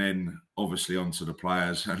 and then obviously onto the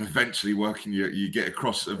players, and eventually you get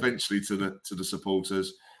across eventually to the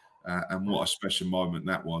supporters, and what a special moment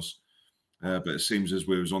that was. But it seems as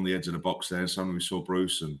we was on the edge of the box there, and suddenly we saw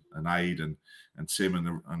Bruce and Aid and Tim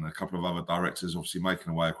and a couple of other directors obviously making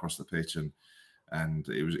their way across the pitch, and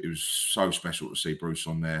it was so special to see Bruce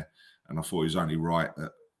on there. And I thought it was only right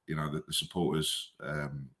that that the supporters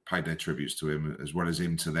paid their tributes to him as well as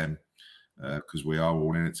him to them, because we are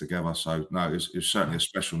all in it together. So no, it was certainly a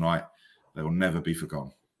special night that will never be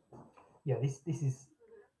forgotten. Yeah, this is.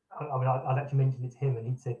 I mean, I'd actually mentioned it to him, and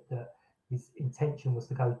he'd said that his intention was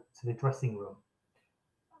to go to the dressing room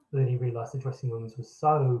But then he realised the dressing rooms were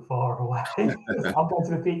so far away. I'm going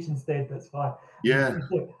to the beach instead. That's fine. Yeah.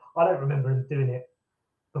 I don't remember him doing it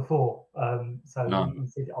before. So No. he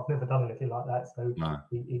said, "I've never done anything like that." So No.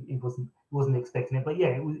 he wasn't expecting it. But yeah,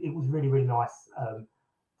 it was really, really nice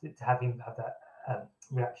to have him have that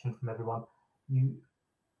reaction from everyone.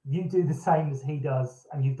 You do the same as he does,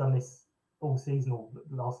 and you've done this all season or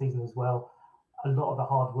last season as well. A lot of the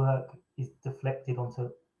hard work is deflected onto,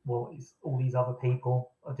 well, it's all these other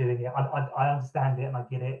people are doing it. I understand it and I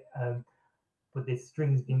get it, but there's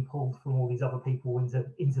strings being pulled from all these other people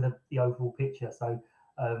into the overall picture. So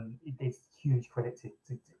it's huge credit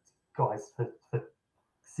to guys for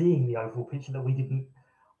seeing the overall picture that we didn't.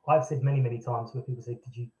 I've said many times where people say,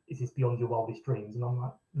 is this beyond your wildest dreams? And I'm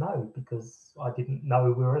like, no, because I didn't know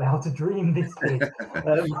we were allowed to dream this big.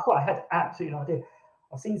 I had absolutely no idea.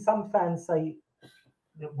 I've seen some fans say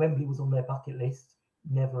that Wembley was on their bucket list.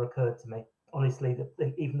 Never occurred to me, honestly,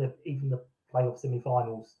 that even the playoff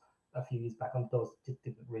semi-finals a few years back, I just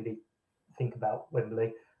didn't really think about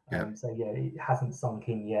Wembley. So yeah, it hasn't sunk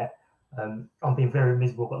in yet. I'm being very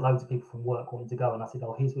miserable. I've got loads of people from work wanting to go, and I said,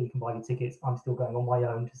 "Oh, here's where you can buy your tickets." I'm still going on my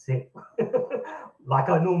own to sit, like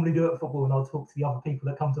I normally do at football, and I'll talk to the other people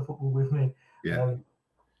that come to football with me. Yeah.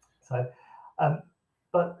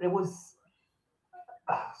 But it was.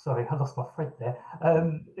 Sorry, I lost my thread there.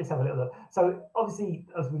 Let's have a little look. So obviously,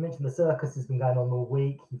 as we mentioned, the circus has been going on all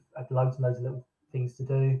week. You've had loads and loads of little things to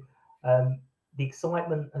do. The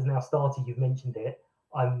excitement has now started. You've mentioned it.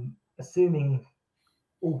 I'm assuming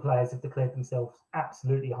all players have declared themselves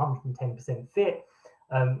absolutely 110% fit.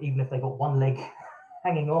 Even if they got one leg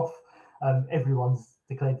hanging off, everyone's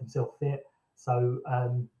declared themselves fit. So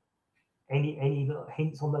any little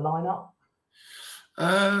hints on the lineup?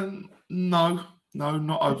 No,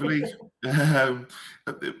 not overly. Through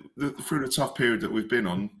the tough period that we've been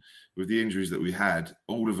on with the injuries that we had,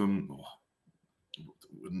 all of them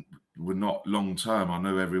were not long term. I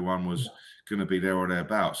knew everyone was going to be there or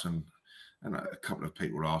thereabouts, and a couple of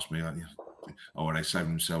people asked me, "Oh, are they saving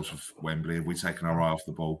themselves for Wembley? Have we taken our eye off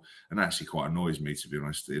the ball?" And that actually quite annoys me, to be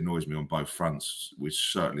honest. It annoys me on both fronts. We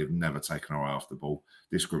certainly have never taken our eye off the ball.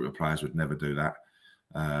 This group of players would never do that.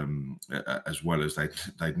 As well as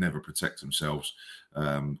they'd never protect themselves,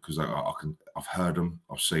 because I've heard them,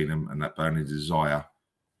 I've seen them, and that burning desire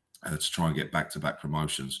to try and get back-to-back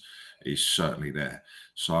promotions is certainly there.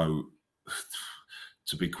 So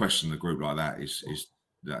to be questioning a group like that is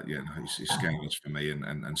scandalous for me,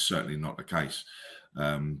 and certainly not the case.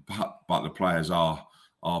 But the players are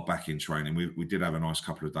back in training. We did have a nice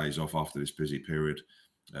couple of days off after this busy period.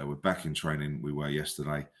 We're back in training. We were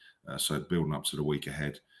yesterday. So building up to the week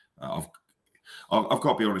ahead. I've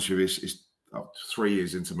got to be honest with you, it's 3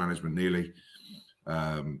 years into management nearly.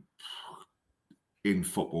 In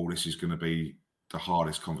football, this is going to be the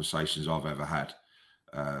hardest conversations I've ever had,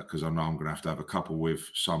 because I know I'm going to have a couple with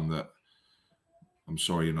some that I'm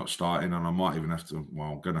sorry you're not starting, and I might even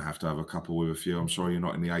I'm going to have a couple with a few I'm sorry you're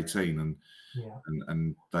not in the 18, and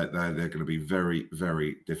they're going to be very,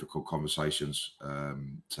 very difficult conversations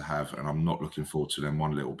to have, and I'm not looking forward to them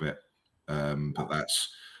one little bit. But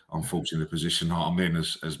that's unfortunately the position that I'm in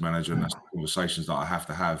as manager, and that's the conversations that I have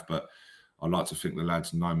to have. But I like to think the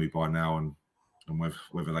lads know me by now, and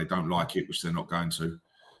whether they don't like it, which they're not going to,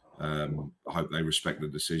 I hope they respect the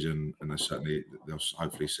decision, and they'll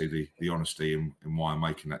hopefully see the honesty in why I'm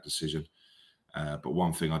making that decision. But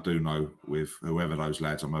one thing I do know with whoever those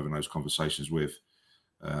lads I'm having those conversations with,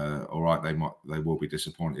 all right, they will be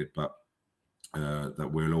disappointed, but that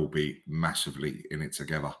we'll all be massively in it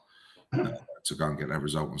together to go and get that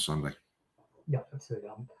result on Sunday. Yeah, absolutely.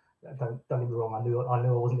 Don't get me wrong. I knew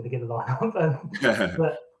I wasn't going to get the lineup,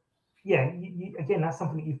 but yeah, again, that's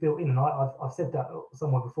something that you've built in, and I've said that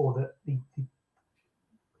somewhere before, that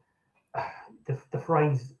the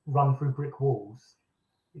phrase "run through brick walls,"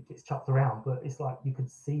 it gets chucked around, but it's like you could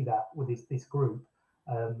see that with this group.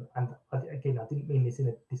 And again, I didn't mean this in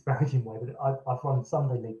a disparaging way, but I've run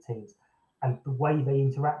Sunday League teams, and the way they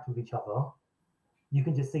interact with each other, you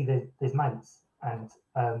can just see there's mates. And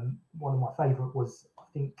one of my favourite was, I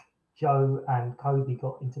think, Joe and Kobe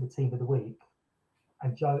got into the team of the week,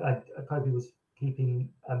 and Kobe was keeping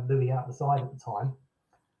Louis out the side at the time,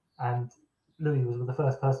 and Louis was the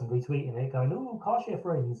first person retweeting it, going, "Oh, Carshare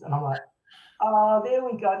friends," and I'm like, there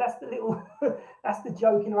we go. That's that's the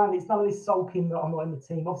joking around. It's none of this sulking that I'm not in the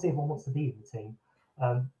team. Obviously, everyone wants to be in the team,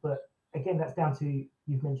 but again, that's down to,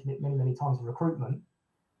 you've mentioned it many times, recruitment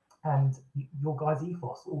and your guys'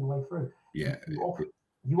 ethos all the way through. Yeah,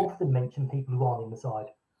 you often mention people who aren't in the side.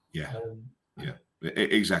 Yeah,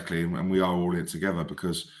 Exactly, and we are all in it together,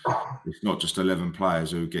 because it's not just 11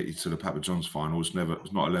 players who get you to the Papa John's final. It's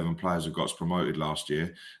not 11 players who got us promoted last year,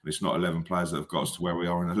 and it's not 11 players that have got us to where we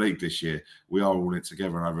are in the league this year. We are all in it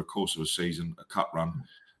together, and over the course of a season, a cup run,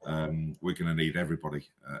 we're going to need everybody,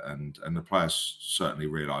 and the players certainly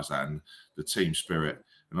realise that, and the team spirit.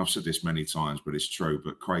 And I've said this many times, but it's true.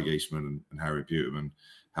 But Craig Eastman and Harry Buterman,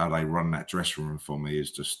 how they run that dressing room for me is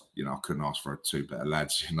just, I couldn't ask for two better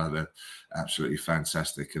lads. They're absolutely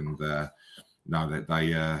fantastic, and they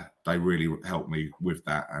really help me with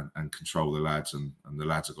that and control the lads, and the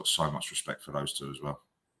lads have got so much respect for those two as well.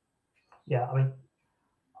 Yeah, I mean,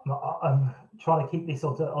 I'm trying to keep this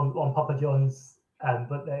on Papa John's,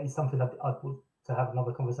 but there is something that I'd want to have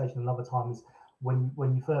another conversation another time. Is when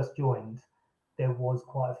you first joined, there was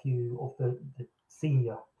quite a few of the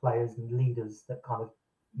senior players and leaders that kind of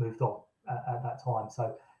moved on at that time.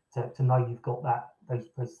 So to know you've got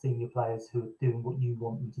those senior players who are doing what you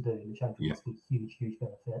want them to do in the championship must be a huge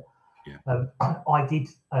benefit. Yeah. I did,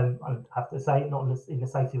 I have to say, not in the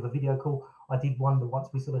safety of a video call, I did wonder once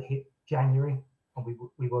we sort of hit January and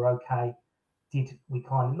we were okay, did we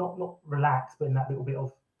kind of not relax, but in that little bit of,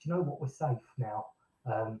 do you know what, we're safe now?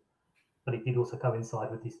 But it did also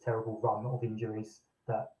coincide with this terrible run of injuries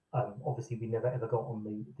that obviously we never ever got on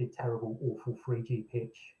the terrible, awful 3G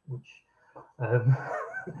pitch, which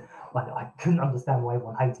I couldn't understand why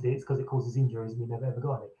everyone hated it. It's because it causes injuries, and we never ever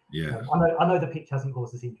got it. Yeah. I know the pitch hasn't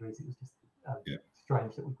caused us injuries. It was just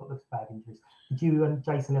strange that we've got those bad injuries. Did you and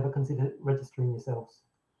Jason ever consider registering yourselves?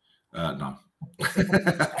 No.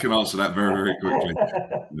 I can answer that very, very quickly.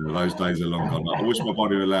 Those days are long gone. I wish my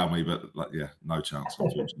body would allow me, but no chance,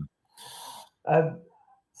 unfortunately.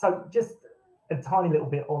 So just a tiny little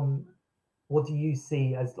bit on what do you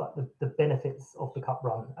see as like the benefits of the cup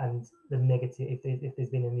run and the negative, if there's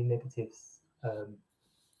been any negatives of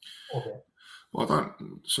it? Well, I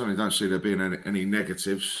certainly don't see there being any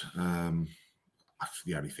negatives.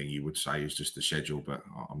 The only thing you would say is just the schedule, but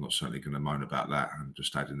I'm not certainly going to moan about that. And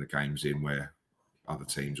just adding the games in where other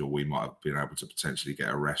teams or we might have been able to potentially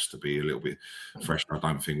get a rest to be a little bit fresher. I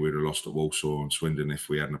don't think we'd have lost at Walsall and Swindon if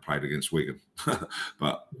we hadn't played against Wigan.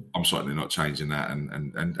 But I'm certainly not changing that.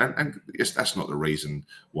 And yes, that's not the reason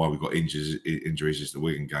why we got injuries is the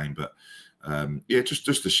Wigan game. But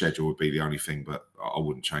just the schedule would be the only thing, but I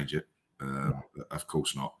wouldn't change it. Of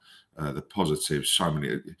course not. The positives, so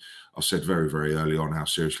many. I said very, very early on how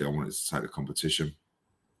seriously I wanted to take the competition.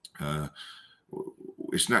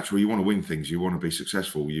 It's natural. You want to win things. You want to be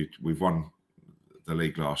successful. We've won the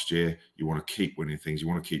league last year. You want to keep winning things. You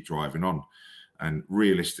want to keep driving on. And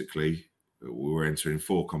realistically, we're entering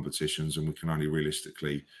 4 competitions, and we can only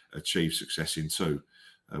realistically achieve success in 2.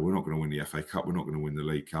 We're not going to win the FA Cup. We're not going to win the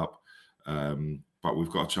League Cup. But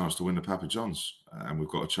we've got a chance to win the Papa John's, and we've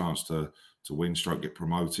got a chance to win, stroke, get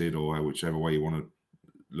promoted, or whichever way you want to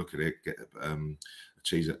look at it,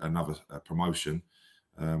 achieve another promotion,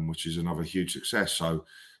 which is another huge success. So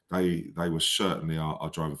they were certainly our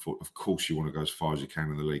driving force. Of course, you want to go as far as you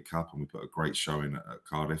can in the League Cup, and we put a great showing at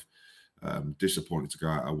Cardiff. Disappointed to go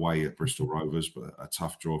out away at Bristol Rovers, but a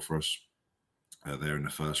tough draw for us there in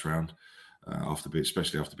the first round.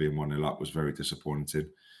 Especially after being 1-0 up, was very disappointing.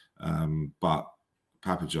 But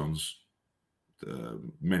Papa John's,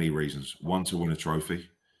 many reasons. One, to win a trophy.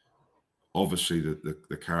 Obviously,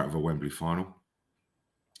 the carrot of a Wembley final.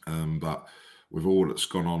 But with all that's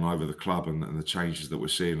gone on over the club and the changes that we're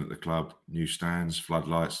seeing at the club, new stands,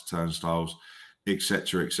 floodlights, turnstiles,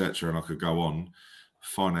 etc., and I could go on.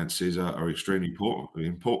 Finances are extremely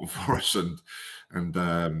important for us, and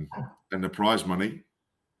the prize money,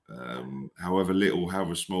 however little,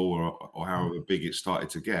 however small, or however big it started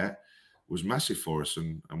to get, was massive for us,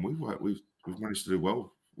 and we've managed to do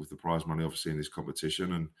well with the prize money, obviously, in this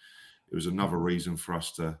competition, and it was another reason for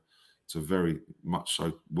us to very much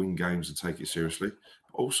so win games and take it seriously.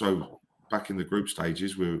 But also, back in the group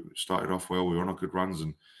stages, we started off well. We were on a good runs,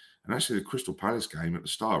 and actually the Crystal Palace game at the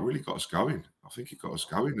start really got us going. I think it got us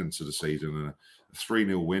going into the season, and a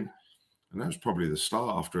 3-0 win. And that was probably the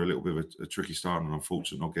start after a little bit of a tricky start and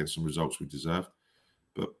unfortunate not getting some results we deserved.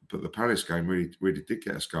 But the Palace game really did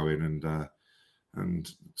get us going,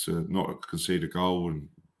 and to not concede a goal, and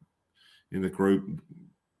in the group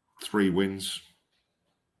 3 wins.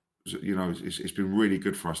 It's been really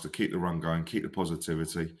good for us to keep the run going, keep the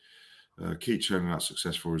positivity, keep churning out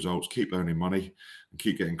successful results, keep earning money, and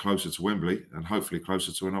keep getting closer to Wembley and hopefully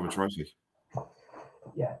closer to another trophy.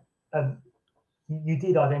 Yeah, you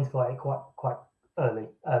did identify it quite early.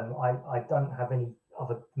 I don't have any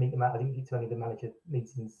other meet them out. I didn't get to any of the manager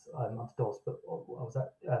meetings under DOS, but I was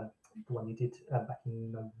at the one you did back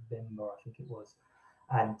in November, I think it was.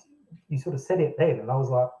 And you sort of said it then, and I was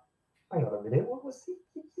like, hang on a minute,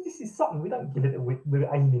 this is something we don't give it.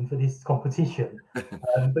 We're aiming for this competition,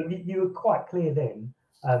 but you were quite clear then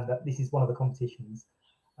that this is one of the competitions.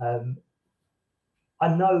 I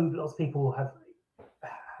know lots of people have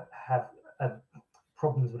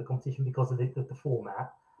problems with the competition because of the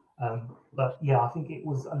format. But yeah, I think it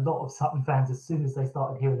was a lot of Sutton fans, as soon as they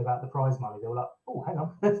started hearing about the prize money, they were like, oh, hang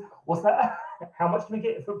on, what's that? How much do we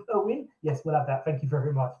get per win? Yes, we'll have that. Thank you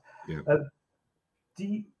very much. Yeah.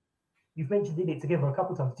 You've mentioned it together a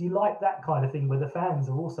couple of times. Do you like that kind of thing where the fans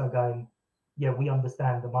are also going, yeah, we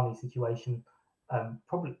understand the money situation?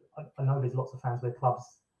 Probably, I know there's lots of fans where clubs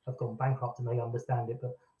have gone bankrupt and they understand it,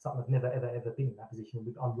 but Sutton have never, ever been in that position.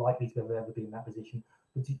 We're unlikely to ever be in that position.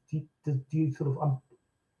 But do you sort of...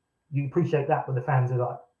 you appreciate that, but the fans are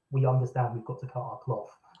like, we understand we've got to cut our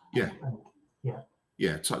cloth. Yeah.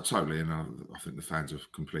 Yeah, totally. And I think the fans are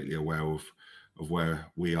completely aware of where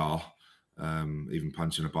we are, even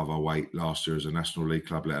punching above our weight last year as a National League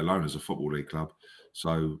club, let alone as a Football League club.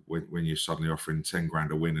 So when you're suddenly offering 10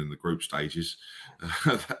 grand a win in the group stages,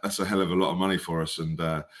 that's a hell of a lot of money for us. And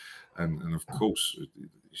of course,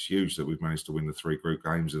 it's huge that we've managed to win the 3 group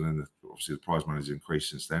games, and then obviously the prize money's increased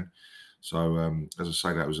since then. So as I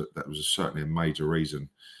say, that was certainly a major reason,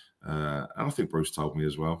 and I think Bruce told me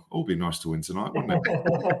as well. It would be nice to win tonight, wouldn't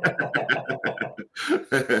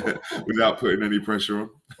it? Without putting any pressure on.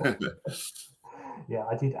 Yeah,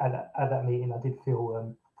 I did at that meeting. I did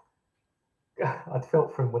feel I'd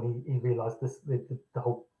felt for him when he realised the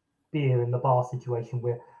whole beer in the bar situation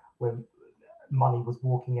where money was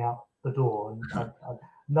walking out the door, and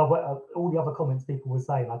all the other comments people were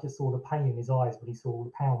saying, I just saw the pain in his eyes when he saw all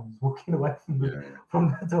the pounds walking away from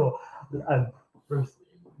the door. Bruce,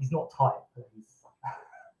 he's not tight, but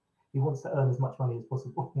he wants to earn as much money as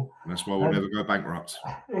possible. That's why we'll never go bankrupt.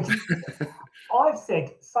 I've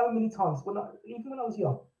said so many times, even when I was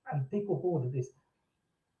young, and people bored this,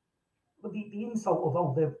 but the insult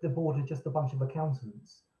of, the board are just a bunch of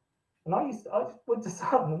accountants. And I went to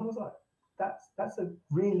Sutton and I was like, that's a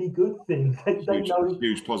really good thing. They know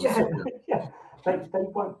huge positive. Yeah. They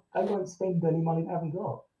won't spend any money they haven't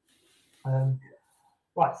got.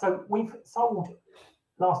 Right, so we've sold,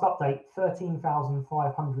 last update,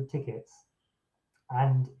 13,500 tickets,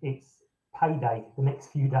 and it's payday the next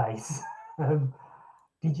few days.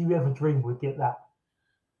 Did you ever dream we'd get that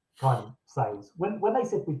kind of sales? When they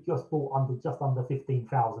said we've just bought just under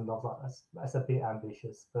 15,000, I was like, that's a bit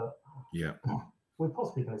ambitious, but yeah, we're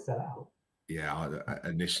possibly going to sell out. Yeah,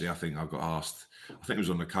 initially I think I got asked, I think it was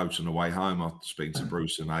on the coach on the way home, I was speaking to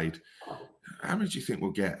Bruce and Aid, how many do you think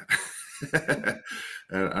we'll get?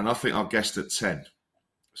 And I think I guessed at 10.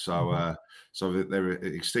 So they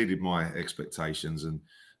exceeded my expectations, and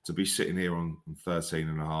to be sitting here on 13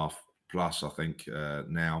 and a half plus, I think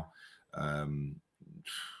now,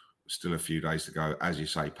 still a few days to go, as you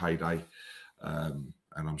say, payday. And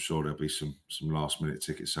I'm sure there'll be some last minute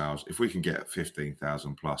ticket sales. If we can get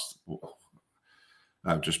 15,000 plus,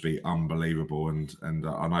 that would just be unbelievable. And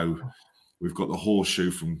I know we've got the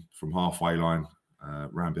horseshoe from halfway line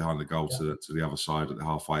round behind the goal to the other side at the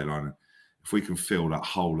halfway line. And if we can fill that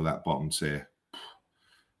whole of that bottom tier,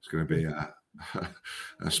 it's going to be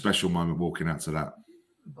a special moment walking out to that.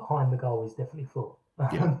 Behind the goal is definitely full.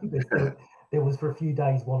 Yeah. There was for a few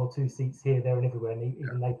days 1 or 2 seats here, there, and everywhere, and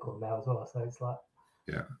even they've gone now as well. So it's like,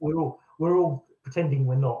 we're all pretending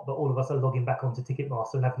we're not, but all of us are logging back onto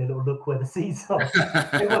Ticketmaster and having a little look where the seats are.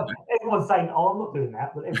 everyone's saying, "Oh, I'm not doing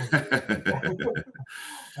that," but everyone's doing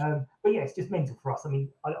that. But yeah, it's just mental for us. I mean,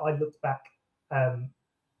 I looked back at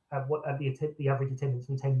the average attendance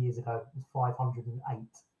from 10 years ago was 508.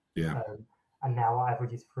 Yeah. And now our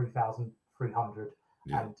average is 3,300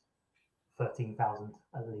 and 13,000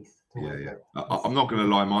 at least. Yeah. I'm not going to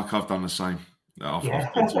lie, Mike. I've done the same. I've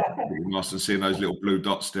and seeing those little blue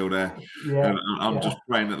dots still there. Yeah. And I'm just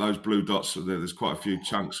praying that those blue dots, there's quite a few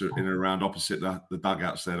chunks in and around opposite the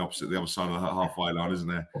dugouts there, opposite the other side of the halfway line, isn't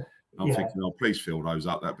there? And I'm thinking, please fill those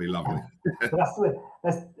up. That'd be lovely.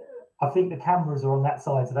 I think the cameras are on that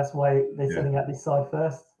side, so that's why they're sending out this side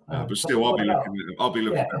first. But still, I'll be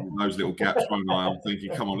looking at those little gaps, won't I? I'm thinking,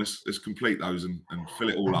 come on, let's complete those and fill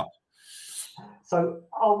it all up. So,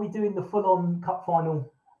 are we doing the full-on cup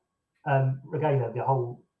final regalia, the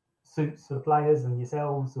whole suits for the players and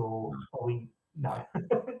yourselves, or are we? No.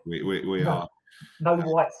 We are. No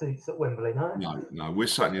white suits at Wembley, no? No. We're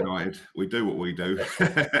Sutton United. We do what we do.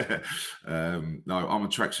 No, I'm a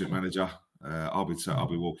tracksuit manager. I'll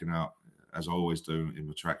be walking out as I always do in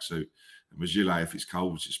my tracksuit, and my gilet if it's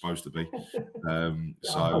cold, which it's supposed to be.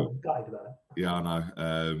 Yeah, I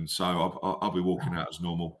know. So I'll be walking out as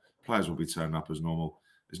normal. Players will be turning up as normal.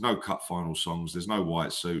 There's no cup final songs. There's no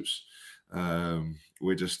white suits.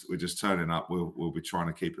 We're just turning up. We'll be trying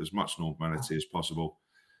to keep as much normality as possible,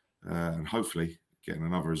 and hopefully getting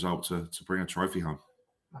another result to bring a trophy home.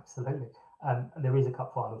 Absolutely. And there is a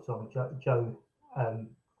cup final song. Joe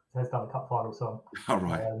has done a cup final song. All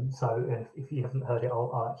right. So if you haven't heard it,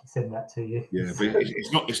 I'll actually send that to you. Yeah, but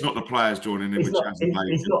it's not the players joining in. It's not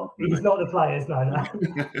the players. No.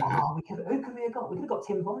 Who could we have got? We could have got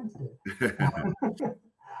Tim Vine to do it.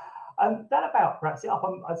 That about wraps it up.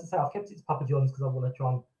 As I say, I've kept it to Papa John's because I want to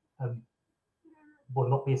try and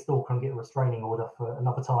not be a stalker and get a restraining order for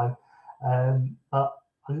another time. But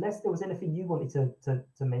unless there was anything you wanted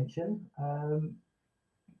to mention,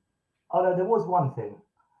 although there was one thing,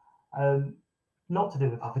 not to do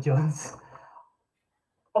with Papa John's.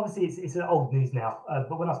 Obviously, it's an old news now.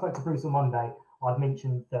 But when I spoke to Bruce on Monday, I'd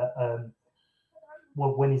mentioned that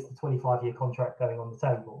when is the 25-year contract going on the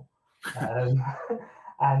table?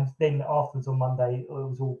 And then afterwards on Monday, it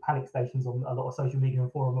was all panic stations on a lot of social media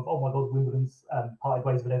and forum of, oh my God, Wimbledon's parted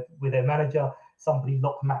ways with their manager. Somebody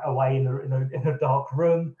locked Matt away in a dark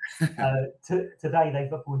room. Today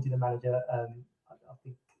they've appointed a manager. I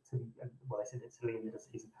think they said it's to the end of the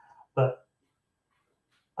season. But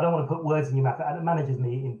I don't want to put words in your mouth. At the managers'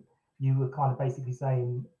 meeting, you were kind of basically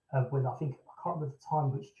saying when I can't remember the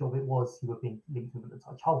time which job it was you were being linked with at the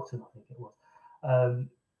time, Charlton, I think it was.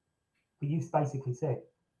 But you basically said,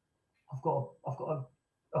 I've got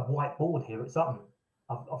a whiteboard here at Sutton.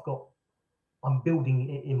 I'm building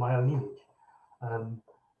it in my own image.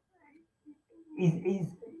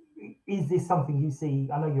 Is this something you see?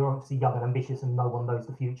 I know you're obviously young and ambitious, and no one knows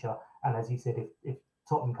the future. And as you said, if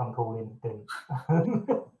Tottenham come calling, then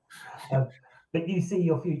but you see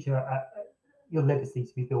your future, your legacy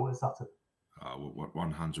to be built at Sutton.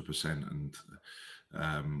 100%, and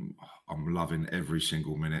I'm loving every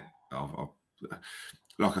single minute.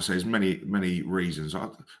 Like I say, there's many reasons.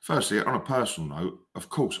 Firstly, on a personal note, of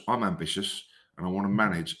course, I'm ambitious and I want to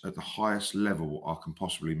manage at the highest level I can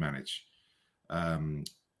possibly manage. And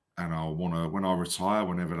I want to, when I retire,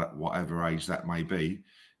 whatever age that may be,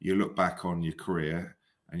 you look back on your career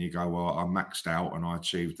and you go, well, I maxed out and I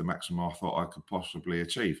achieved the maximum I thought I could possibly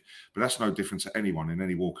achieve. But that's no different to anyone in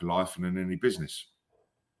any walk of life and in any business.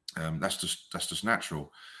 That's just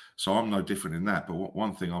natural. So I'm no different in that. But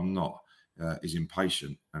one thing I'm not is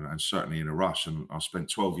impatient and certainly in a rush. And I spent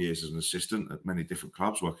 12 years as an assistant at many different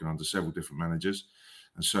clubs, working under several different managers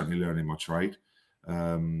and certainly learning my trade.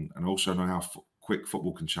 And also know how quick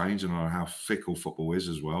football can change and I know how fickle football is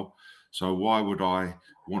as well. So why would I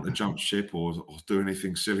want to jump ship or do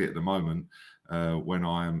anything silly at the moment when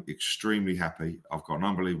I am extremely happy? I've got an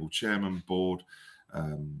unbelievable chairman, board,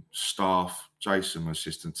 staff, Jason, my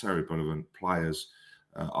assistant, Terry Bullivant, players.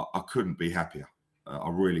 I couldn't be happier. I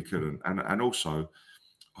really couldn't. And also,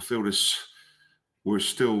 I feel we're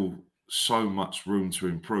still so much room to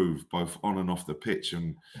improve, both on and off the pitch,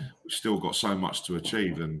 and we've still got so much to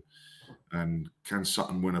achieve. And can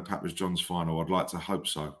Sutton win a Papa John's final? I'd like to hope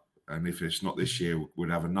so. And if it's not this year,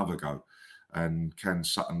 we'd have another go. And can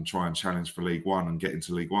Sutton try and challenge for League One and get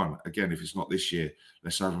into League One? Again, if it's not this year,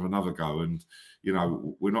 let's have another go. And, you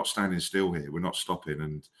know, we're not standing still here. We're not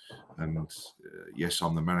stopping. And yes,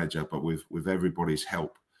 I'm the manager, but with everybody's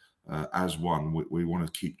help as one, we want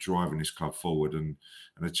to keep driving this club forward and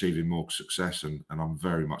achieving more success. And I'm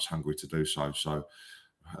very much hungry to do so. So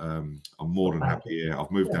I'm more than happy here.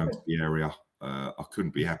 I've moved down to the area. I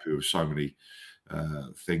couldn't be happier with so many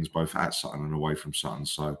things, both at Sutton and away from Sutton.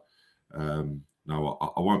 So, no,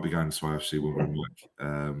 I won't be going to AFC Wimbledon, Mike.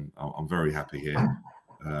 I'm very happy here.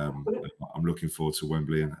 I'm looking forward to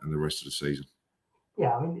Wembley and the rest of the season.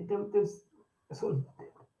 Yeah, I mean, there's I sort of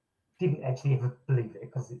didn't actually ever believe it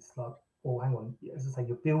because it's like, oh, hang on, as I say,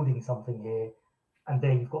 you're building something here, and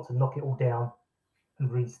then you've got to knock it all down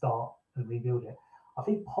and restart and rebuild it. I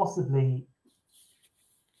think possibly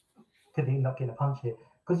could end up getting a punch here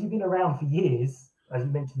because you've been around for years, as you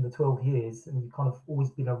mentioned, the 12 years, and you've kind of always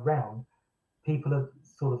been around. People are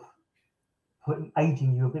sort of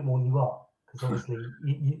aging you a bit more than you are because obviously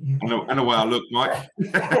you I know where I look, Mike.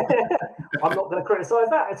 I'm not going to criticise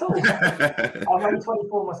that at all. I'm only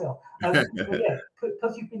 24 myself. But yeah,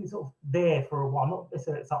 because you've been sort of there for a while, not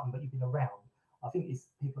necessarily at something, but you've been around. I think it's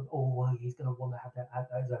people, oh, well, he's going to want to have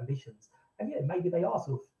those ambitions. And yeah, maybe they are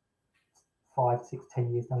sort of 5, 6,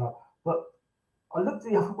 10 years down the line. But I looked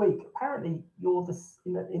the other week. Apparently, you're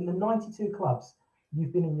in the 92 clubs,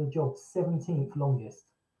 you've been in your job 17th longest.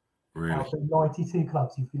 Really? Out of 92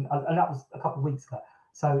 clubs, you've been, and that was a couple of weeks ago.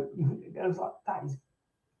 So it was like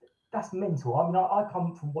that's mental. I mean, I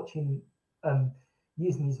come from watching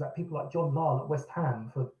years and years back people like John Lyle at West Ham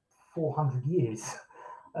for 400 years.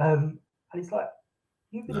 And it's like,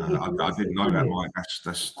 you've been here for I didn't know 6 that, years. Mike.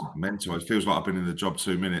 That's mental. It feels like I've been in the job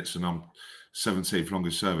 2 minutes and I'm 17th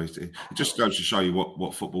longest service. It just goes to show you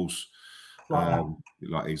what football's like.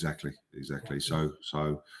 Exactly.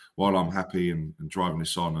 So while I'm happy and driving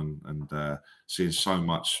this on and seeing so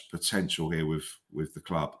much potential here with the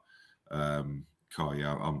club, Kai,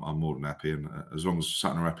 yeah, I'm more than happy, and as long as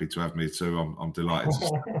Sutton are happy to have me too, I'm delighted.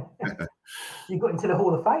 You got into the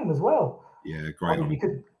Hall of Fame as well. Yeah, great. I mean,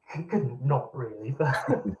 you couldn't not really, but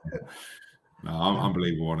no,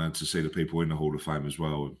 unbelievable honour to see the people in the Hall of Fame as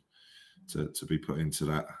well. To be put into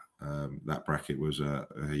that bracket was a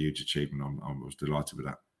huge achievement. I was delighted with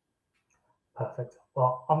that. Perfect.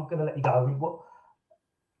 Well, I'm going to let you go.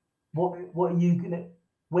 What are you going to?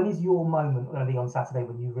 When is your moment going to be on Saturday?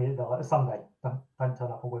 When you really Sunday? Don't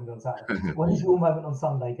turn up on Wembley on Saturday. When is your moment on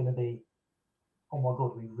Sunday going to be? Oh my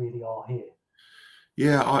God, we really are here.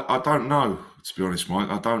 Yeah, I don't know, to be honest, Mike.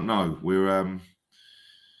 I don't know. We're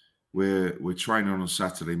training on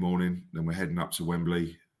Saturday morning, then we're heading up to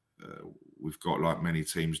Wembley. We've got, like many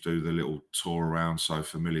teams do, the little tour around, so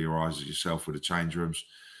familiarise yourself with the change rooms.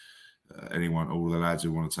 All the lads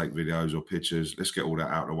who want to take videos or pictures, let's get all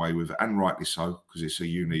that out of the way with, and rightly so, because it's a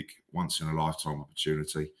unique, once-in-a-lifetime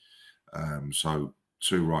opportunity. So,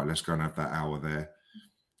 too right, let's go and have that hour there.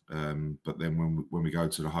 But then when we go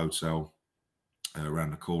to the hotel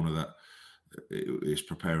around the corner, that it's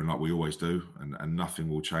preparing like we always do, and nothing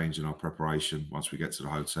will change in our preparation once we get to the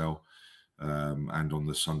hotel. And on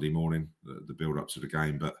the Sunday morning, the build up to the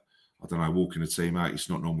game. But I don't know, walking the team out, it's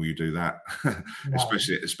not normal you do that, no.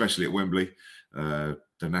 especially at Wembley. The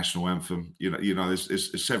national anthem, you know,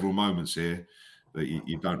 there's several moments here that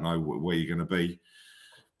you don't know where you're going to be.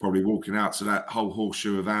 Probably walking out to that whole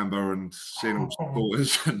horseshoe of amber and seeing all the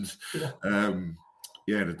supporters and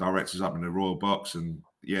the directors up in the royal box, and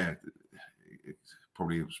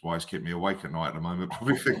probably it's why it's kept me awake at night at the moment,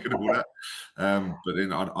 probably thinking of all that. But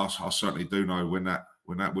then I certainly do know when that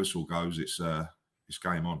whistle goes, it's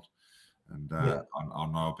game on, and I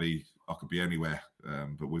know I could be anywhere.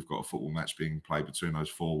 But we've got a football match being played between those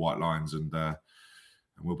four white lines, and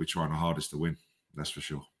we'll be trying our hardest to win. That's for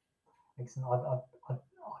sure. Excellent.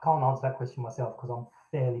 I can't answer that question myself because I'm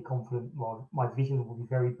fairly confident my vision will be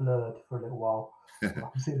very blurred for a little while.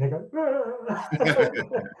 I'm sitting there going,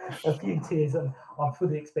 a few tears, and I'm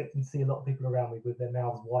fully expecting to see a lot of people around me with their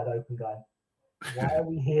mouths wide open going, why are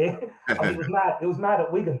we here? I mean, it was mad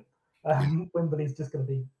at Wigan. Wembley's just going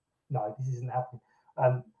to be, no, this isn't happening.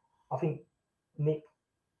 I think Nick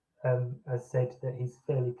has said that he's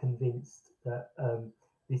fairly convinced that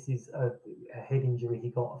this is a head injury he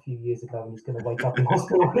got a few years ago, and he's going to wake up in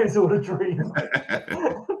hospital and it's all a dream.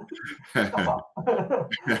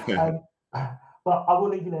 But I will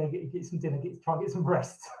leave you there, get some dinner, try and get some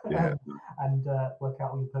rest, and work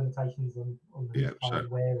out all your permutations on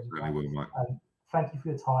where. Thank you for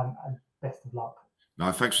your time and best of luck.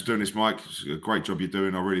 No, thanks for doing this, Mike. It's a great job you're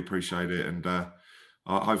doing. I really appreciate it, and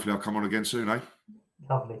hopefully I'll come on again soon, eh?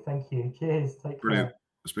 Lovely, thank you. Cheers. Take Brilliant. care.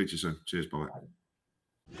 I'll speak to you soon. Cheers, bye.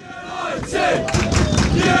 United!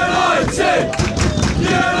 United!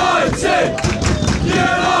 United!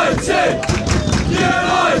 United!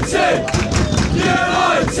 United!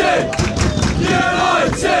 United!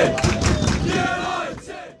 United!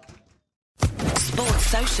 United! Sports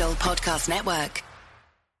Social Podcast Network.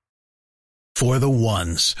 For the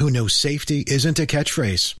ones who know safety isn't a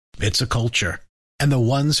catchphrase, it's a culture. And the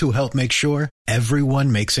ones who help make sure everyone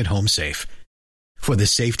makes it home safe. For the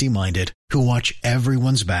safety-minded who watch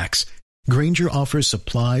everyone's backs, Grainger offers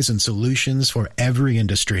supplies and solutions for every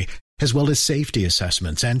industry, as well as safety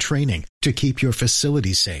assessments and training to keep your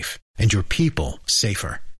facilities safe and your people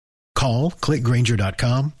safer. Call, click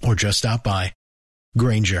Grainger.com, or just stop by.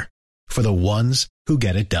 Grainger, for the ones who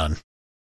get it done.